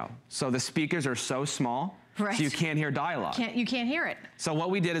audio. So the speakers are so small, so you can't hear dialogue. You can't hear it. So what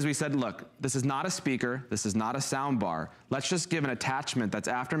we did is we said, look, this is not a speaker, this is not a sound bar. Let's just give an attachment that's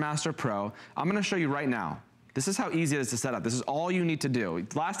Aftermaster Pro. I'm gonna show you right now. This is how easy it is to set up. This is all you need to do.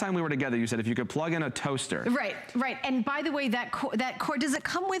 Last time we were together, you said if you could plug in a toaster. Right, right. And by the way, that cord, does it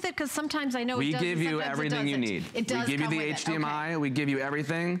come with it? Because sometimes I know it doesn't. We give you everything you need. It does. We give you the HDMI. We give you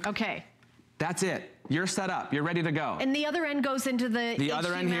everything. Okay. That's it. You're set up. You're ready to go. And the other end goes into the HDMI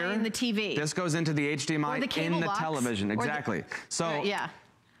other end here, in the TV. This goes into the HDMI in the television. Exactly. So yeah.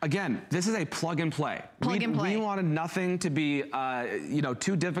 Again, this is a plug and play. We wanted nothing to be,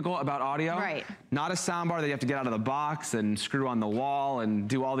 too difficult about audio. Right. Not a soundbar that you have to get out of the box and screw on the wall and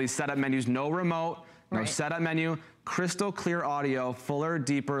do all these setup menus. No remote, no setup menu. Crystal clear audio, fuller,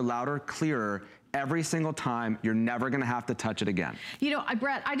 deeper, louder, clearer. Every single time, you're never gonna have to touch it again. You know,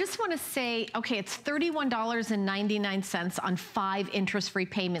 Brett, I just wanna say, okay, it's $31.99 on 5 interest-free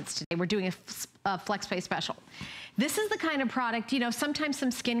payments today. We're doing a FlexPay special. This is the kind of product, you know, sometimes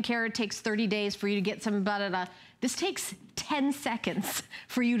some skincare, it takes 30 days for you to get some blah-da-da. This takes 10 seconds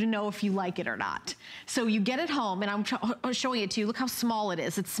for you to know if you like it or not. So you get it home, and I'm showing it to you. Look how small it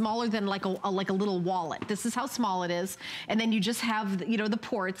is. It's smaller than like a little wallet. This is how small it is. And then you just have, you know, the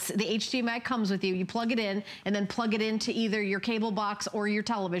ports. The HDMI comes with you. You plug it in, and then plug it into either your cable box or your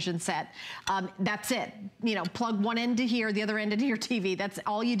television set. That's it. You know, plug one end to here, the other end into your TV. That's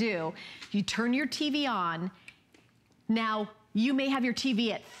all you do. You turn your TV on. Now, you may have your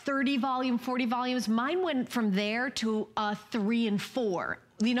TV at 30 volume, 40 volumes. Mine went from there to 3 and 4.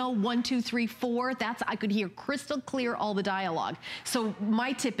 You know, 1, 2, 3, 4. I could hear crystal clear all the dialogue. So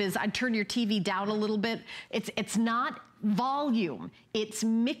my tip is I'd turn your TV down a little bit. It's not volume. It's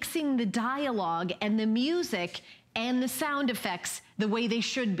mixing the dialogue and the music and the sound effects the way they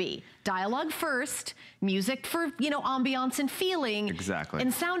should be. Dialogue first, music for, you know, ambiance and feeling. Exactly.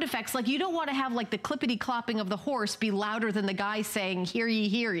 And sound effects, like you don't want to have like the clippity-clopping of the horse be louder than the guy saying, hear ye,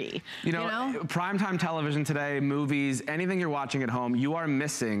 hear ye. You know, primetime television today, movies, anything you're watching at home, you are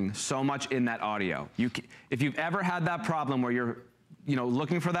missing so much in that audio. If you've ever had that problem where you're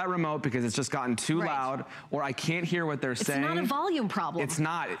looking for that remote because it's just gotten too loud, or I can't hear what they're saying. It's not a volume problem. It's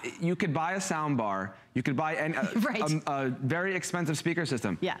not. You could buy a sound bar. You could buy a very expensive speaker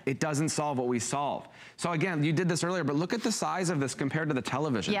system. Yeah. It doesn't solve what we solve. So again, you did this earlier, but look at the size of this compared to the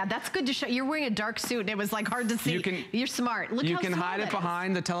television. Yeah, that's good to show. You're wearing a dark suit and it was like hard to see. You're smart. Look how small you can hide it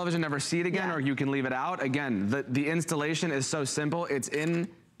behind the television, never see it again, or you can leave it out. Again, the installation is so simple. It's in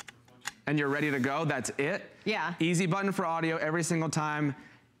and you're ready to go. That's it. Yeah. Easy button for audio every single time.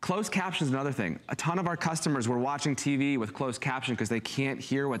 Closed caption is another thing. A ton of our customers were watching TV with closed caption because they can't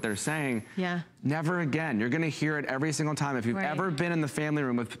hear what they're saying. Yeah. Never again. You're gonna hear it every single time. If you've ever been in the family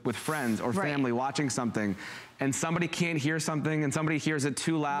room with friends or family watching something and somebody can't hear something and somebody hears it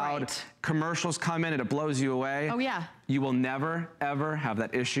too loud, commercials come in and it blows you away. Oh yeah. You will never, ever have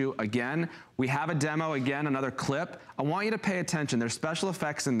that issue again. We have a demo again, another clip. I want you to pay attention. There's special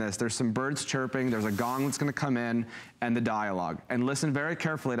effects in this. There's some birds chirping. There's a gong that's gonna come in and the dialogue. And listen very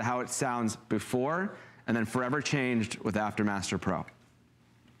carefully to how it sounds before and then forever changed with Aftermaster Pro.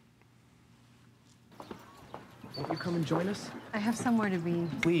 Won't you come and join us? I have somewhere to be.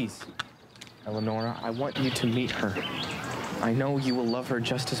 Please. Eleonora, I want you to meet her. I know you will love her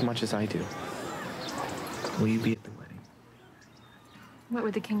just as much as I do. Will you be at the wedding? What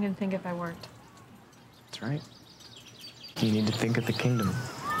would the kingdom think if I weren't? That's right. You need to think of the kingdom.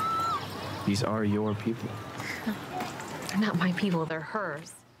 These are your people. They're not my people, they're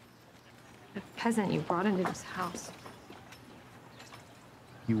hers. The peasant you brought into this house.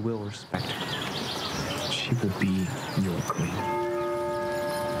 You will respect her. She will be your queen.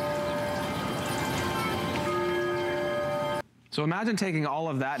 So imagine taking all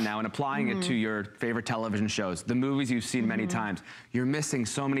of that now and applying it to your favorite television shows, the movies you've seen many times. You're missing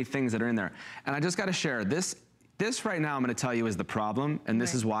so many things that are in there. And I just got to share, this right now I'm going to tell you is the problem, and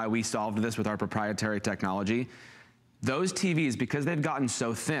this is why we solved this with our proprietary technology. Those TVs, because they've gotten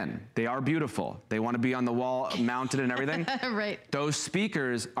so thin, they are beautiful. They want to be on the wall mounted and everything. Right. Those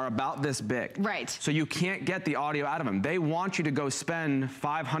speakers are about this big. Right. So you can't get the audio out of them. They want you to go spend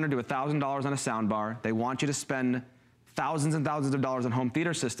 $500 to $1,000 on a sound bar. They want you to spend thousands and thousands of dollars on home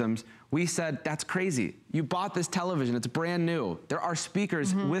theater systems. We said, that's crazy. You bought this television, it's brand new. There are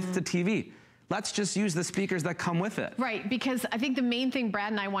speakers with the TV. Let's just use the speakers that come with it. Right, because I think the main thing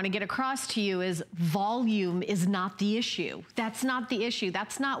Brad and I want to get across to you is volume is not the issue. That's not the issue.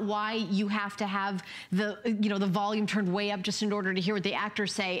 That's not why you have to have the, the volume turned way up just in order to hear what the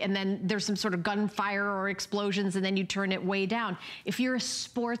actors say, and then there's some sort of gunfire or explosions and then you turn it way down. If you're a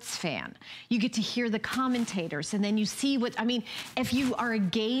sports fan, you get to hear the commentators and then you see what, if you are a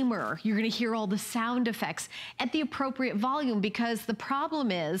gamer, you're going to hear all the sound effects at the appropriate volume, because the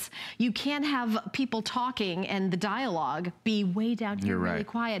problem is you can't have people talking and the dialogue be way down here really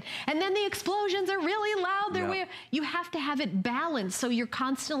quiet. And then the explosions are really loud. You have to have it balanced so you're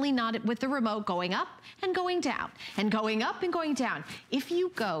constantly not with the remote going up and going down and going up and going down. If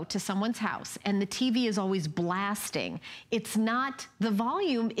you go to someone's house and the TV is always blasting, it's not the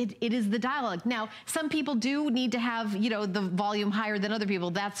volume, it is the dialogue. Now, some people do need to have, the volume higher than other people.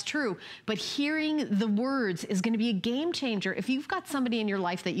 That's true. But hearing the words is going to be a game changer. If you've got somebody in your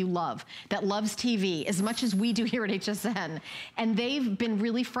life that you love, that loves TV as much as we do here at HSN, and they've been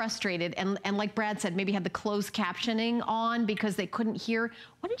really frustrated and like Brad said, maybe had the closed captioning on because they couldn't hear,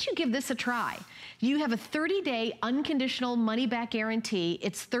 why don't you give this a try? You have a 30-day unconditional money-back guarantee.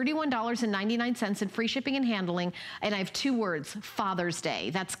 It's $31.99 in free shipping and handling, and I have 2 words, Father's Day.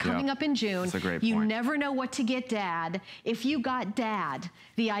 That's coming up in June. That's a great You point. never know what to get Dad. If you got Dad,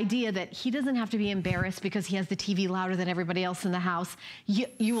 the idea that he doesn't have to be embarrassed because he has the TV louder than everybody else in the house,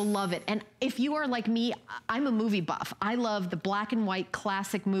 you will love it. And if you are like me, I'm a movie buff. I love the black and white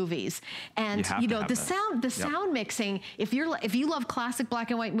classic movies. And the sound mixing, if you love classic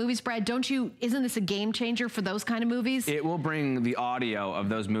black and white movies, Brad, isn't this a game changer for those kind of movies? It will bring the audio of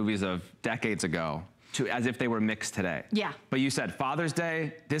those movies of decades ago to as if they were mixed today. Yeah. But you said Father's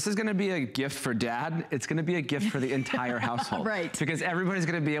Day, this is gonna be a gift for Dad. It's gonna be a gift for the entire household. Right. Because everybody's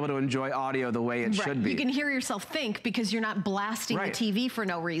gonna be able to enjoy audio the way it should be. You can hear yourself think because you're not blasting the TV for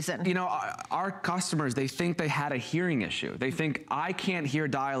no reason. Our customers, they think they had a hearing issue. They think, I can't hear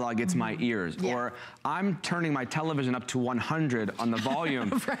dialogue, it's my ears. Or I'm turning my television up to 100 on the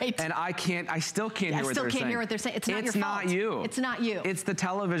volume. And I still can't hear what they're saying. I still can't hear what they're saying. It's not your fault. It's not you. It's not you. It's the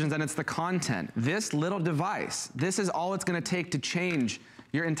televisions and it's the content. This little device, this is all it's gonna take to change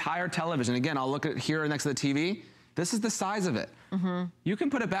your entire television. Again, I'll look at here next to the TV. This is the size of it. You can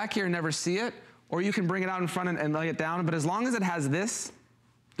put it back here and never see it, or you can bring it out in front and lay it down, but as long as it has this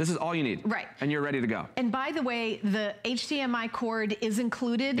is all you need. Right. And you're ready to go. And by the way, the HDMI cord is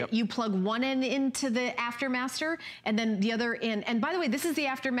included. You plug one end into the Aftermaster and then the other in. And by the way, this is the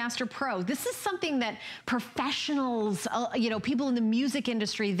Aftermaster Pro. This is something that professionals, people in the music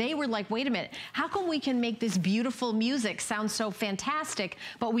industry, they were like, wait a minute, how come we can make this beautiful music sound so fantastic,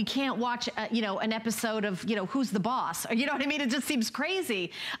 but we can't watch, an episode of, Who's the Boss? Or, you know what I mean? It just seems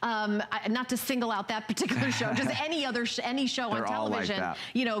crazy. Not to single out that particular show, just any show on television. Like that.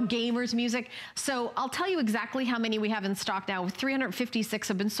 Gamers music. So I'll tell you exactly how many we have in stock now. 356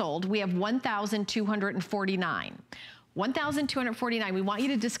 have been sold. We have 1,249. 1,249. We want you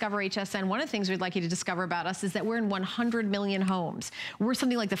to discover HSN. One of the things we'd like you to discover about us is that we're in 100 million homes. We're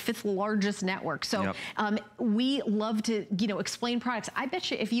something like the 5th largest network. So we love to, explain products. I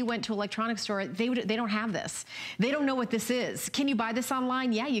bet you if you went to an electronics store, they don't have this. They don't know what this is. Can you buy this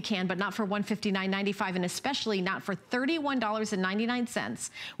online? Yeah, you can, but not for $159.95, and especially not for $31.99.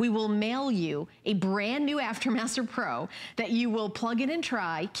 We will mail you a brand new Aftermaster Pro that you will plug in and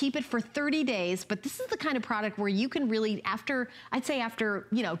try, keep it for 30 days. But this is the kind of product where you can really really, I'd say after,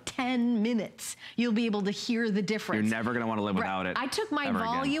 you know, 10 minutes, you'll be able to hear the difference. You're never gonna wanna live without it. I took my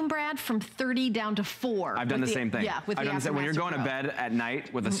volume, Brad, from 30 down to 4. I've done the same thing. Yeah, with I've done the same. When you're going to bed at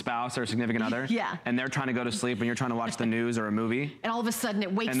night with a spouse or a significant other, and they're trying to go to sleep and you're trying to watch the news or a movie. And all of a sudden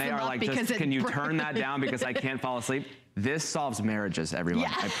it wakes them up because just, can you turn that down because I can't fall asleep? This solves marriages, everyone.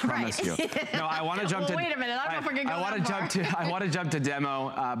 I promise you. No, I want to jump to. Wait a minute, I don't know if we can go I want to jump to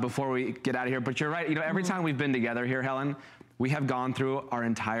demo before we get out of here. But you're right. You know, every time we've been together here, Helen, we have gone through our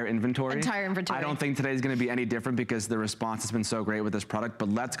entire inventory. I don't think today's going to be any different because the response has been so great with this product. But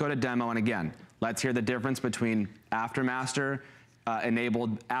let's go to demo, and again, let's hear the difference between Aftermaster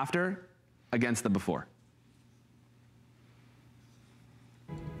enabled after against the before.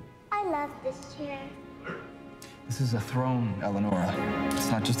 I love this chair. This is a throne, Eleonora.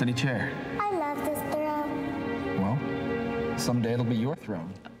 It's not just any chair. I love this throne. Well, someday it'll be your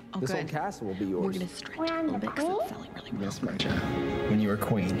throne. Oh, this good. whole castle will be yours. We're going to stretch a little bit because it's filling really well. Yes, my child. When you were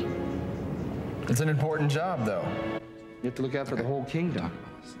queen. It's an important job, though. You have to look after the whole kingdom.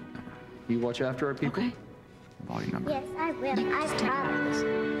 You watch after our people? Okay. Volume number. Yes, I will. I promise.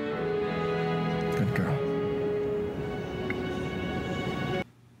 Good girl.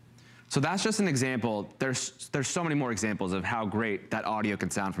 So that's just an example. There's so many more examples of how great that audio can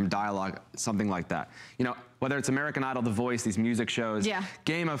sound from dialogue, something like that. You know, whether it's American Idol, The Voice, these music shows,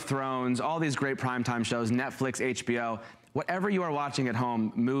 Game of Thrones, all these great primetime shows, Netflix, HBO, whatever you are watching at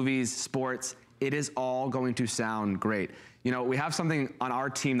home, movies, sports, it is all going to sound great. You know, we have something on our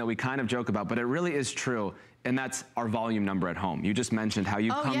team that we kind of joke about, but it really is true. And that's our volume number at home. You just mentioned how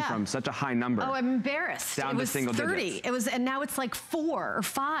you come from such a high number. Oh, I'm embarrassed. Down to single digits. 30. It was, and now it's like 4 or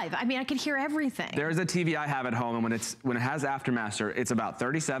 5. I mean, I could hear everything. There's a TV I have at home, and when it has Aftermaster, it's about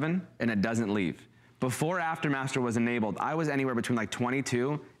 37, and it doesn't leave. Before Aftermaster was enabled, I was anywhere between like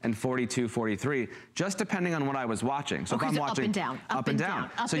 22 and 42, 43, just depending on what I was watching. So if I'm watching up and down, up and down.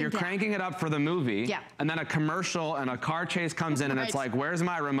 So you're cranking it up for the movie, and then a commercial and a car chase comes in, and it's like, where's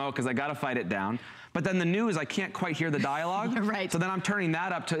my remote? Because I got to fight it down. But then the news, I can't quite hear the dialogue. So then I'm turning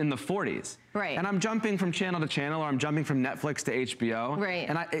that up to in the 40s. And I'm jumping from channel to channel, or I'm jumping from Netflix to HBO.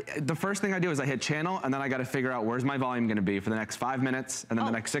 And the first thing I do is I hit channel, and then I got to figure out where's my volume going to be for the next 5 minutes, and then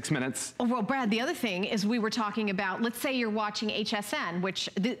the next 6 minutes. Oh, well, Brad, the other thing is we were talking about, let's say you're watching HSN, which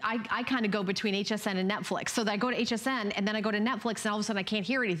I kind of go between HSN and Netflix. So that I go to HSN, and then I go to Netflix, and all of a sudden I can't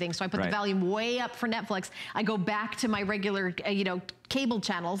hear anything. So I put the volume way up for Netflix. I go back to my regular, you know, cable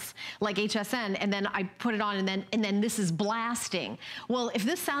channels like HSN, and then I put it on, and then this is blasting. Well, if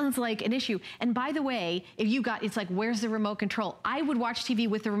this sounds like an issue, and by the way, if you got, it's like, where's the remote control? I would watch TV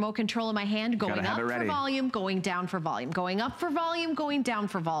with the remote control in my hand, going up for volume, going down for volume, going up for volume, going down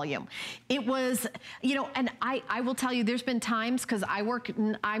for volume. It was, you know, and I will tell you, there's been times, because I work,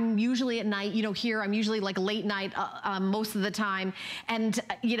 I'm usually at night, you know, here, I'm usually like late night most of the time, and,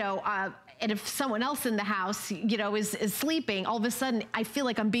 you know, and if someone else in the house, you know, is sleeping, all of a sudden I feel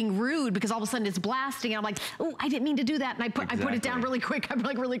like I'm being rude because all of a sudden it's blasting, and I'm like, oh, I didn't mean to do that, and I put it down really quick. I'm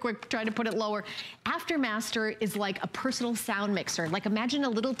like really quick trying to put it lower. Aftermaster is like a personal sound mixer. Like, imagine a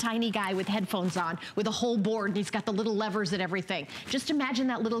little tiny guy with headphones on with a whole board, and he's got the little levers and everything. Just imagine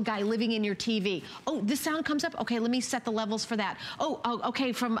that little guy living in your TV. Oh, this sound comes up? Okay, let me set the levels for that. Oh,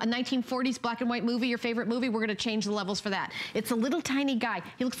 okay, from a 1940s black and white movie, your favorite movie, we're gonna change the levels for that. It's a little tiny guy.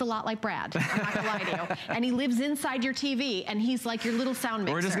 He looks a lot like Brad. I'm not gonna lie to you. And he lives inside your TV, and he's like your little sound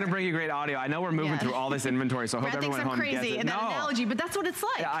mixer. We're just gonna bring you great audio. I know we're moving through all this inventory, so I hope everyone at home gets it. crazy in that analogy, but that's what it's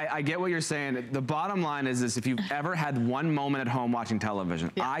like. Yeah, I get what you're saying. The bottom line is this: if you've ever had one moment at home watching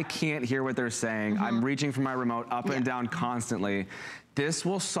television, I can't hear what they're saying. I'm reaching for my remote up and down constantly. This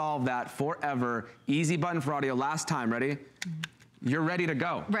will solve that forever. Easy button for audio. Last time, ready? You're ready to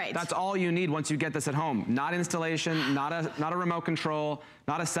go. That's all you need once you get this at home. Not installation, not a remote control,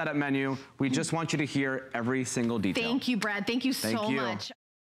 not a setup menu. We just want you to hear every single detail. Thank you, Brad. Thank you so much.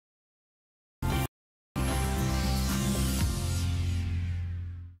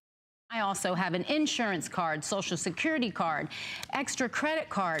 I also have an insurance card, social security card, extra credit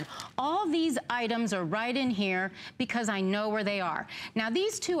card. All these items are right in here because I know where they are. Now,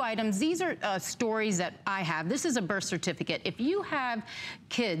 these two items, these are stories that I have. This is a birth certificate. If you have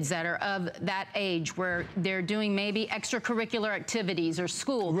kids that are of that age where they're doing maybe extracurricular activities or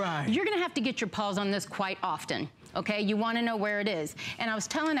school, you're gonna have to get your paws on this quite often. Okay, you want to know where it is. And I was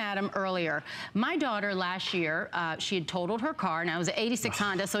telling Adam earlier, my daughter last year, she had totaled her car. Now it was an '86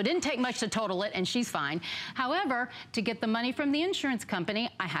 Honda, so it didn't take much to total it, and she's fine. However, to get the money from the insurance company,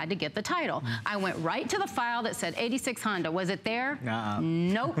 I had to get the title. I went right to the file that said 86 Honda. Was it there?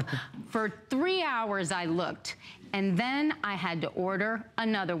 Nope. For 3 hours I looked. And then I had to order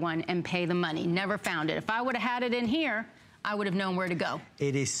another one and pay the money. Never found it. If I would have had it in here, I would have known where to go.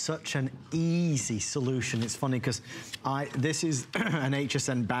 It is such an easy solution. It's funny because this is an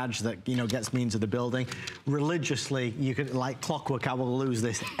HSN badge that, you know, gets me into the building. Religiously, you could, like clockwork, I will lose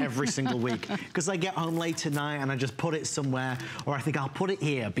this every single week because I get home late tonight and I just put it somewhere, or I think I'll put it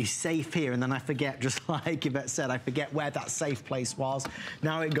here, be safe here, and then I forget, just like Yvette said, I forget where that safe place was.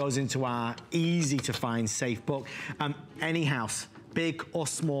 Now it goes into our easy to find safe book. Any house, big or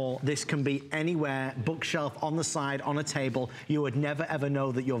small, this can be anywhere, bookshelf, on the side, on a table. You would never ever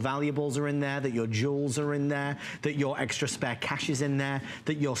know that your valuables are in there, that your jewels are in there, that your extra spare cash is in there,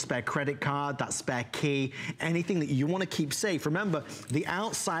 that your spare credit card, that spare key, anything that you want to keep safe. Remember, the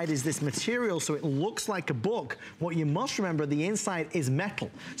outside is this material, so it looks like a book. What you must remember, the inside is metal.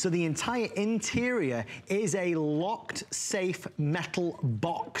 So the entire interior is a locked, safe metal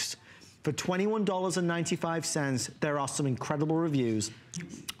box. For $21.95, there are some incredible reviews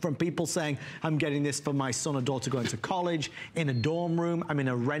from people saying, I'm getting this for my son or daughter going to college, in a dorm room, I'm in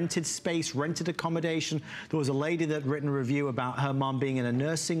a rented space, rented accommodation. There was a lady that written a review about her mom being in a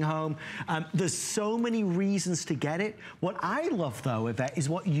nursing home. There's so many reasons to get it. What I love, though, Yvette, is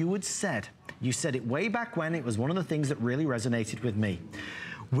what you had said. You said it way back when. It was one of the things that really resonated with me.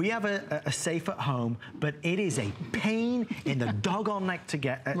 We have a safe at home, but it is a pain in the doggone neck to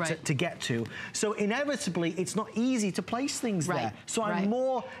get to get to. So inevitably, it's not easy to place things there. So I'm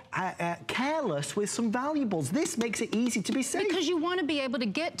more careless with some valuables. This makes it easy to be safe. Because you want to be able to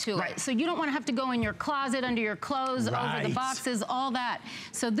get to it. So you don't want to have to go in your closet, under your clothes, over the boxes, all that.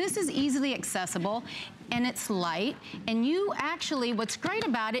 So this is easily accessible, and it's light. And you actually, what's great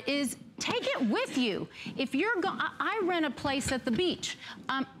about it is, take it with you. If you're I rent a place at the beach.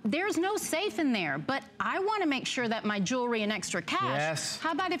 There's no safe in there, but I want to make sure that my jewelry and extra cash.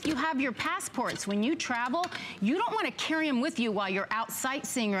 How about if you have your passports? When you travel, you don't want to carry them with you while you're out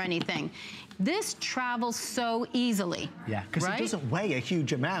sightseeing or anything. This travels so easily. Yeah, because it doesn't weigh a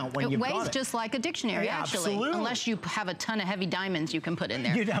huge amount when you've got it. It weighs just like a dictionary, actually. Absolutely. Unless you have a ton of heavy diamonds you can put in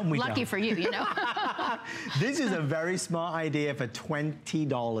there. Lucky for you, you know. This is a very smart idea for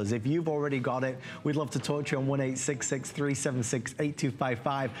 $20. If you've already got it, we'd love to talk to you on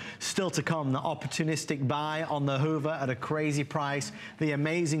 1-866-376-8255. Still to come, the opportunistic buy on the Hoover at a crazy price, the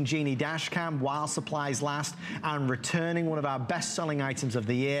amazing Genie dash cam while supplies last, and returning one of our best-selling items of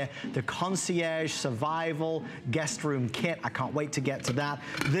the year, the Concierge Survival Guest Room Kit. I can't wait to get to that.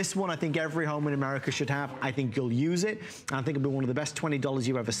 This one I think every home in America should have. I think you'll use it. I think it'll be one of the best $20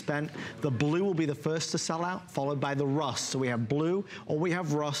 you've ever spent. The blue will be the first to sell out, followed by the rust. So we have blue or we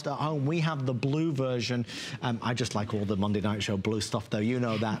have rust at home. We have the blue version. I just like all the Monday Night Show blue stuff, though. You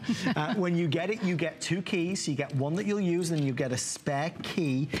know that. When you get it, you get 2 keys. So you get one that you'll use, and then you get a spare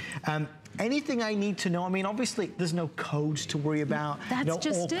key. Anything I need to know? I mean, obviously, there's no codes to worry about. That's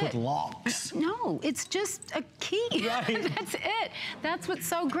just awkward locks. No, it's just a key. Right. That's it. That's what's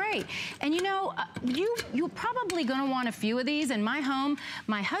so great. And you know, you're probably going to want a few of these. In my home,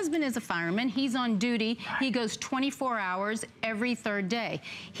 my husband is a fireman. He's on duty. He goes 24 hours every 3rd day.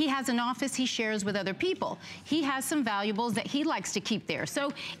 He has an office he shares with other people. He has some valuables that he likes to keep there.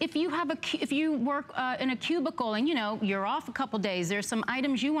 So if you have if you work in a cubicle and you know you're off a couple days, there's some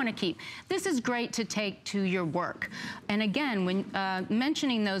items you want to keep. This is great to take to your work. And again, when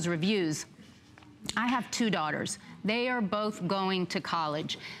mentioning those reviews, I have 2 daughters. They are both going to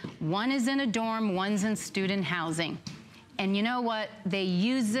college. One is in a dorm, one's in student housing. And you know what? They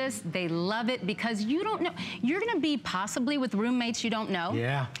use this, they love it, because you don't know. You're gonna be possibly with roommates you don't know.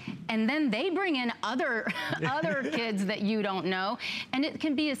 Yeah. And then they bring in other kids that you don't know. And it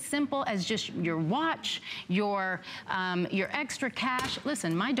can be as simple as just your watch, your extra cash.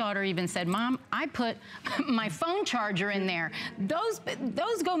 Listen, my daughter even said, Mom, I put my phone charger in there. Those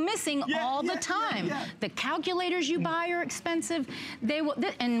go missing all the time. The calculators you buy are expensive. They will,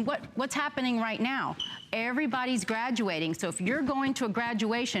 and what's happening right now? Everybody's graduating. So if you're going to a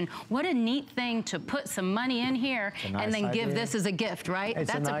graduation, what a neat thing to put some money in here and then give this as a gift, right?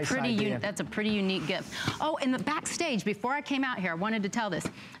 That's a pretty unique gift. Oh, and the backstage, before I came out here, I wanted to tell this.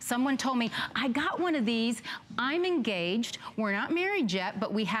 Someone told me, I got one of these. I'm engaged. We're not married yet,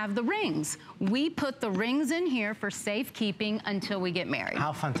 but we have the rings. We put the rings in here for safekeeping until we get married.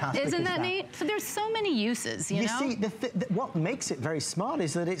 How fantastic is that? Isn't that neat? So there's so many uses, you know? You see, what makes it very smart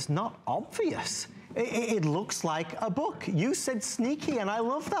is that it's not obvious. It looks like a book. You said sneaky, and I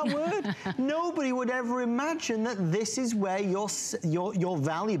love that word. Nobody would ever imagine that this is where your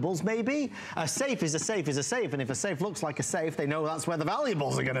valuables may be. A safe is a safe is a safe, and if a safe looks like a safe, they know that's where the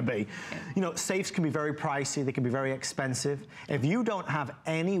valuables are going to be. You know, safes can be very pricey. They can be very expensive. If you don't have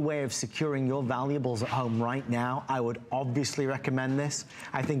any way of securing your valuables at home right now, I would obviously recommend this.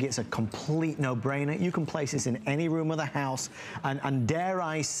 I think it's a complete no-brainer. You can place this in any room of the house, and dare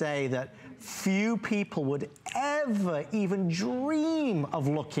I say that few people would ever even dream of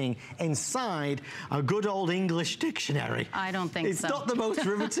looking inside a good old English dictionary. I don't think so. It's not the most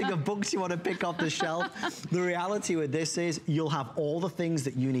riveting of books you want to pick off the shelf. The reality with this is you'll have all the things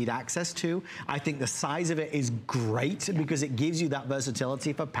that you need access to. I think the size of it is great because it gives you that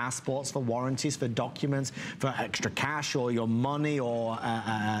versatility for passports, for warranties, for documents, for extra cash or your money or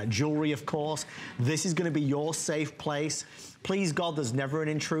jewelry, of course. This is going to be your safe place. Please God, there's never an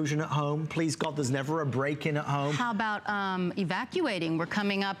intrusion at home. Please God, there's never a break-in at home. How about evacuating? We're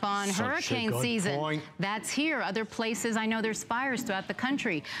coming up on hurricane season. Point. That's here. Other places, I know there's fires throughout the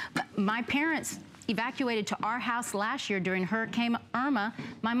country. My parents evacuated to our house last year during Hurricane Irma.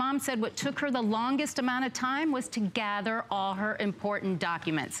 My mom said what took her the longest amount of time was to gather all her important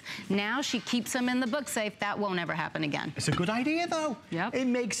documents. Now she keeps them in the book safe. That won't ever happen again. It's a good idea, though. Yep. It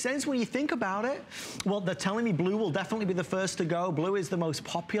makes sense when you think about it. Well, they're telling me blue will definitely be the first to go. Blue is the most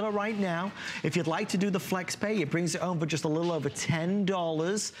popular right now. If you'd like to do the flex pay, it brings it home for just a little over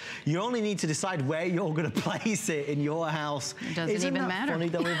 $10. You only need to decide where you're going to place it in your house. It doesn't even matter. Funny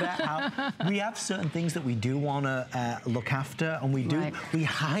though, how we have certain things that we do want to look after, and we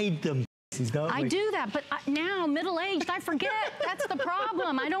hide them. I do that, but now, middle-aged, I forget. That's the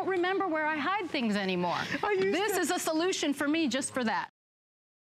problem. I don't remember where I hide things anymore. This is a solution for me just for that.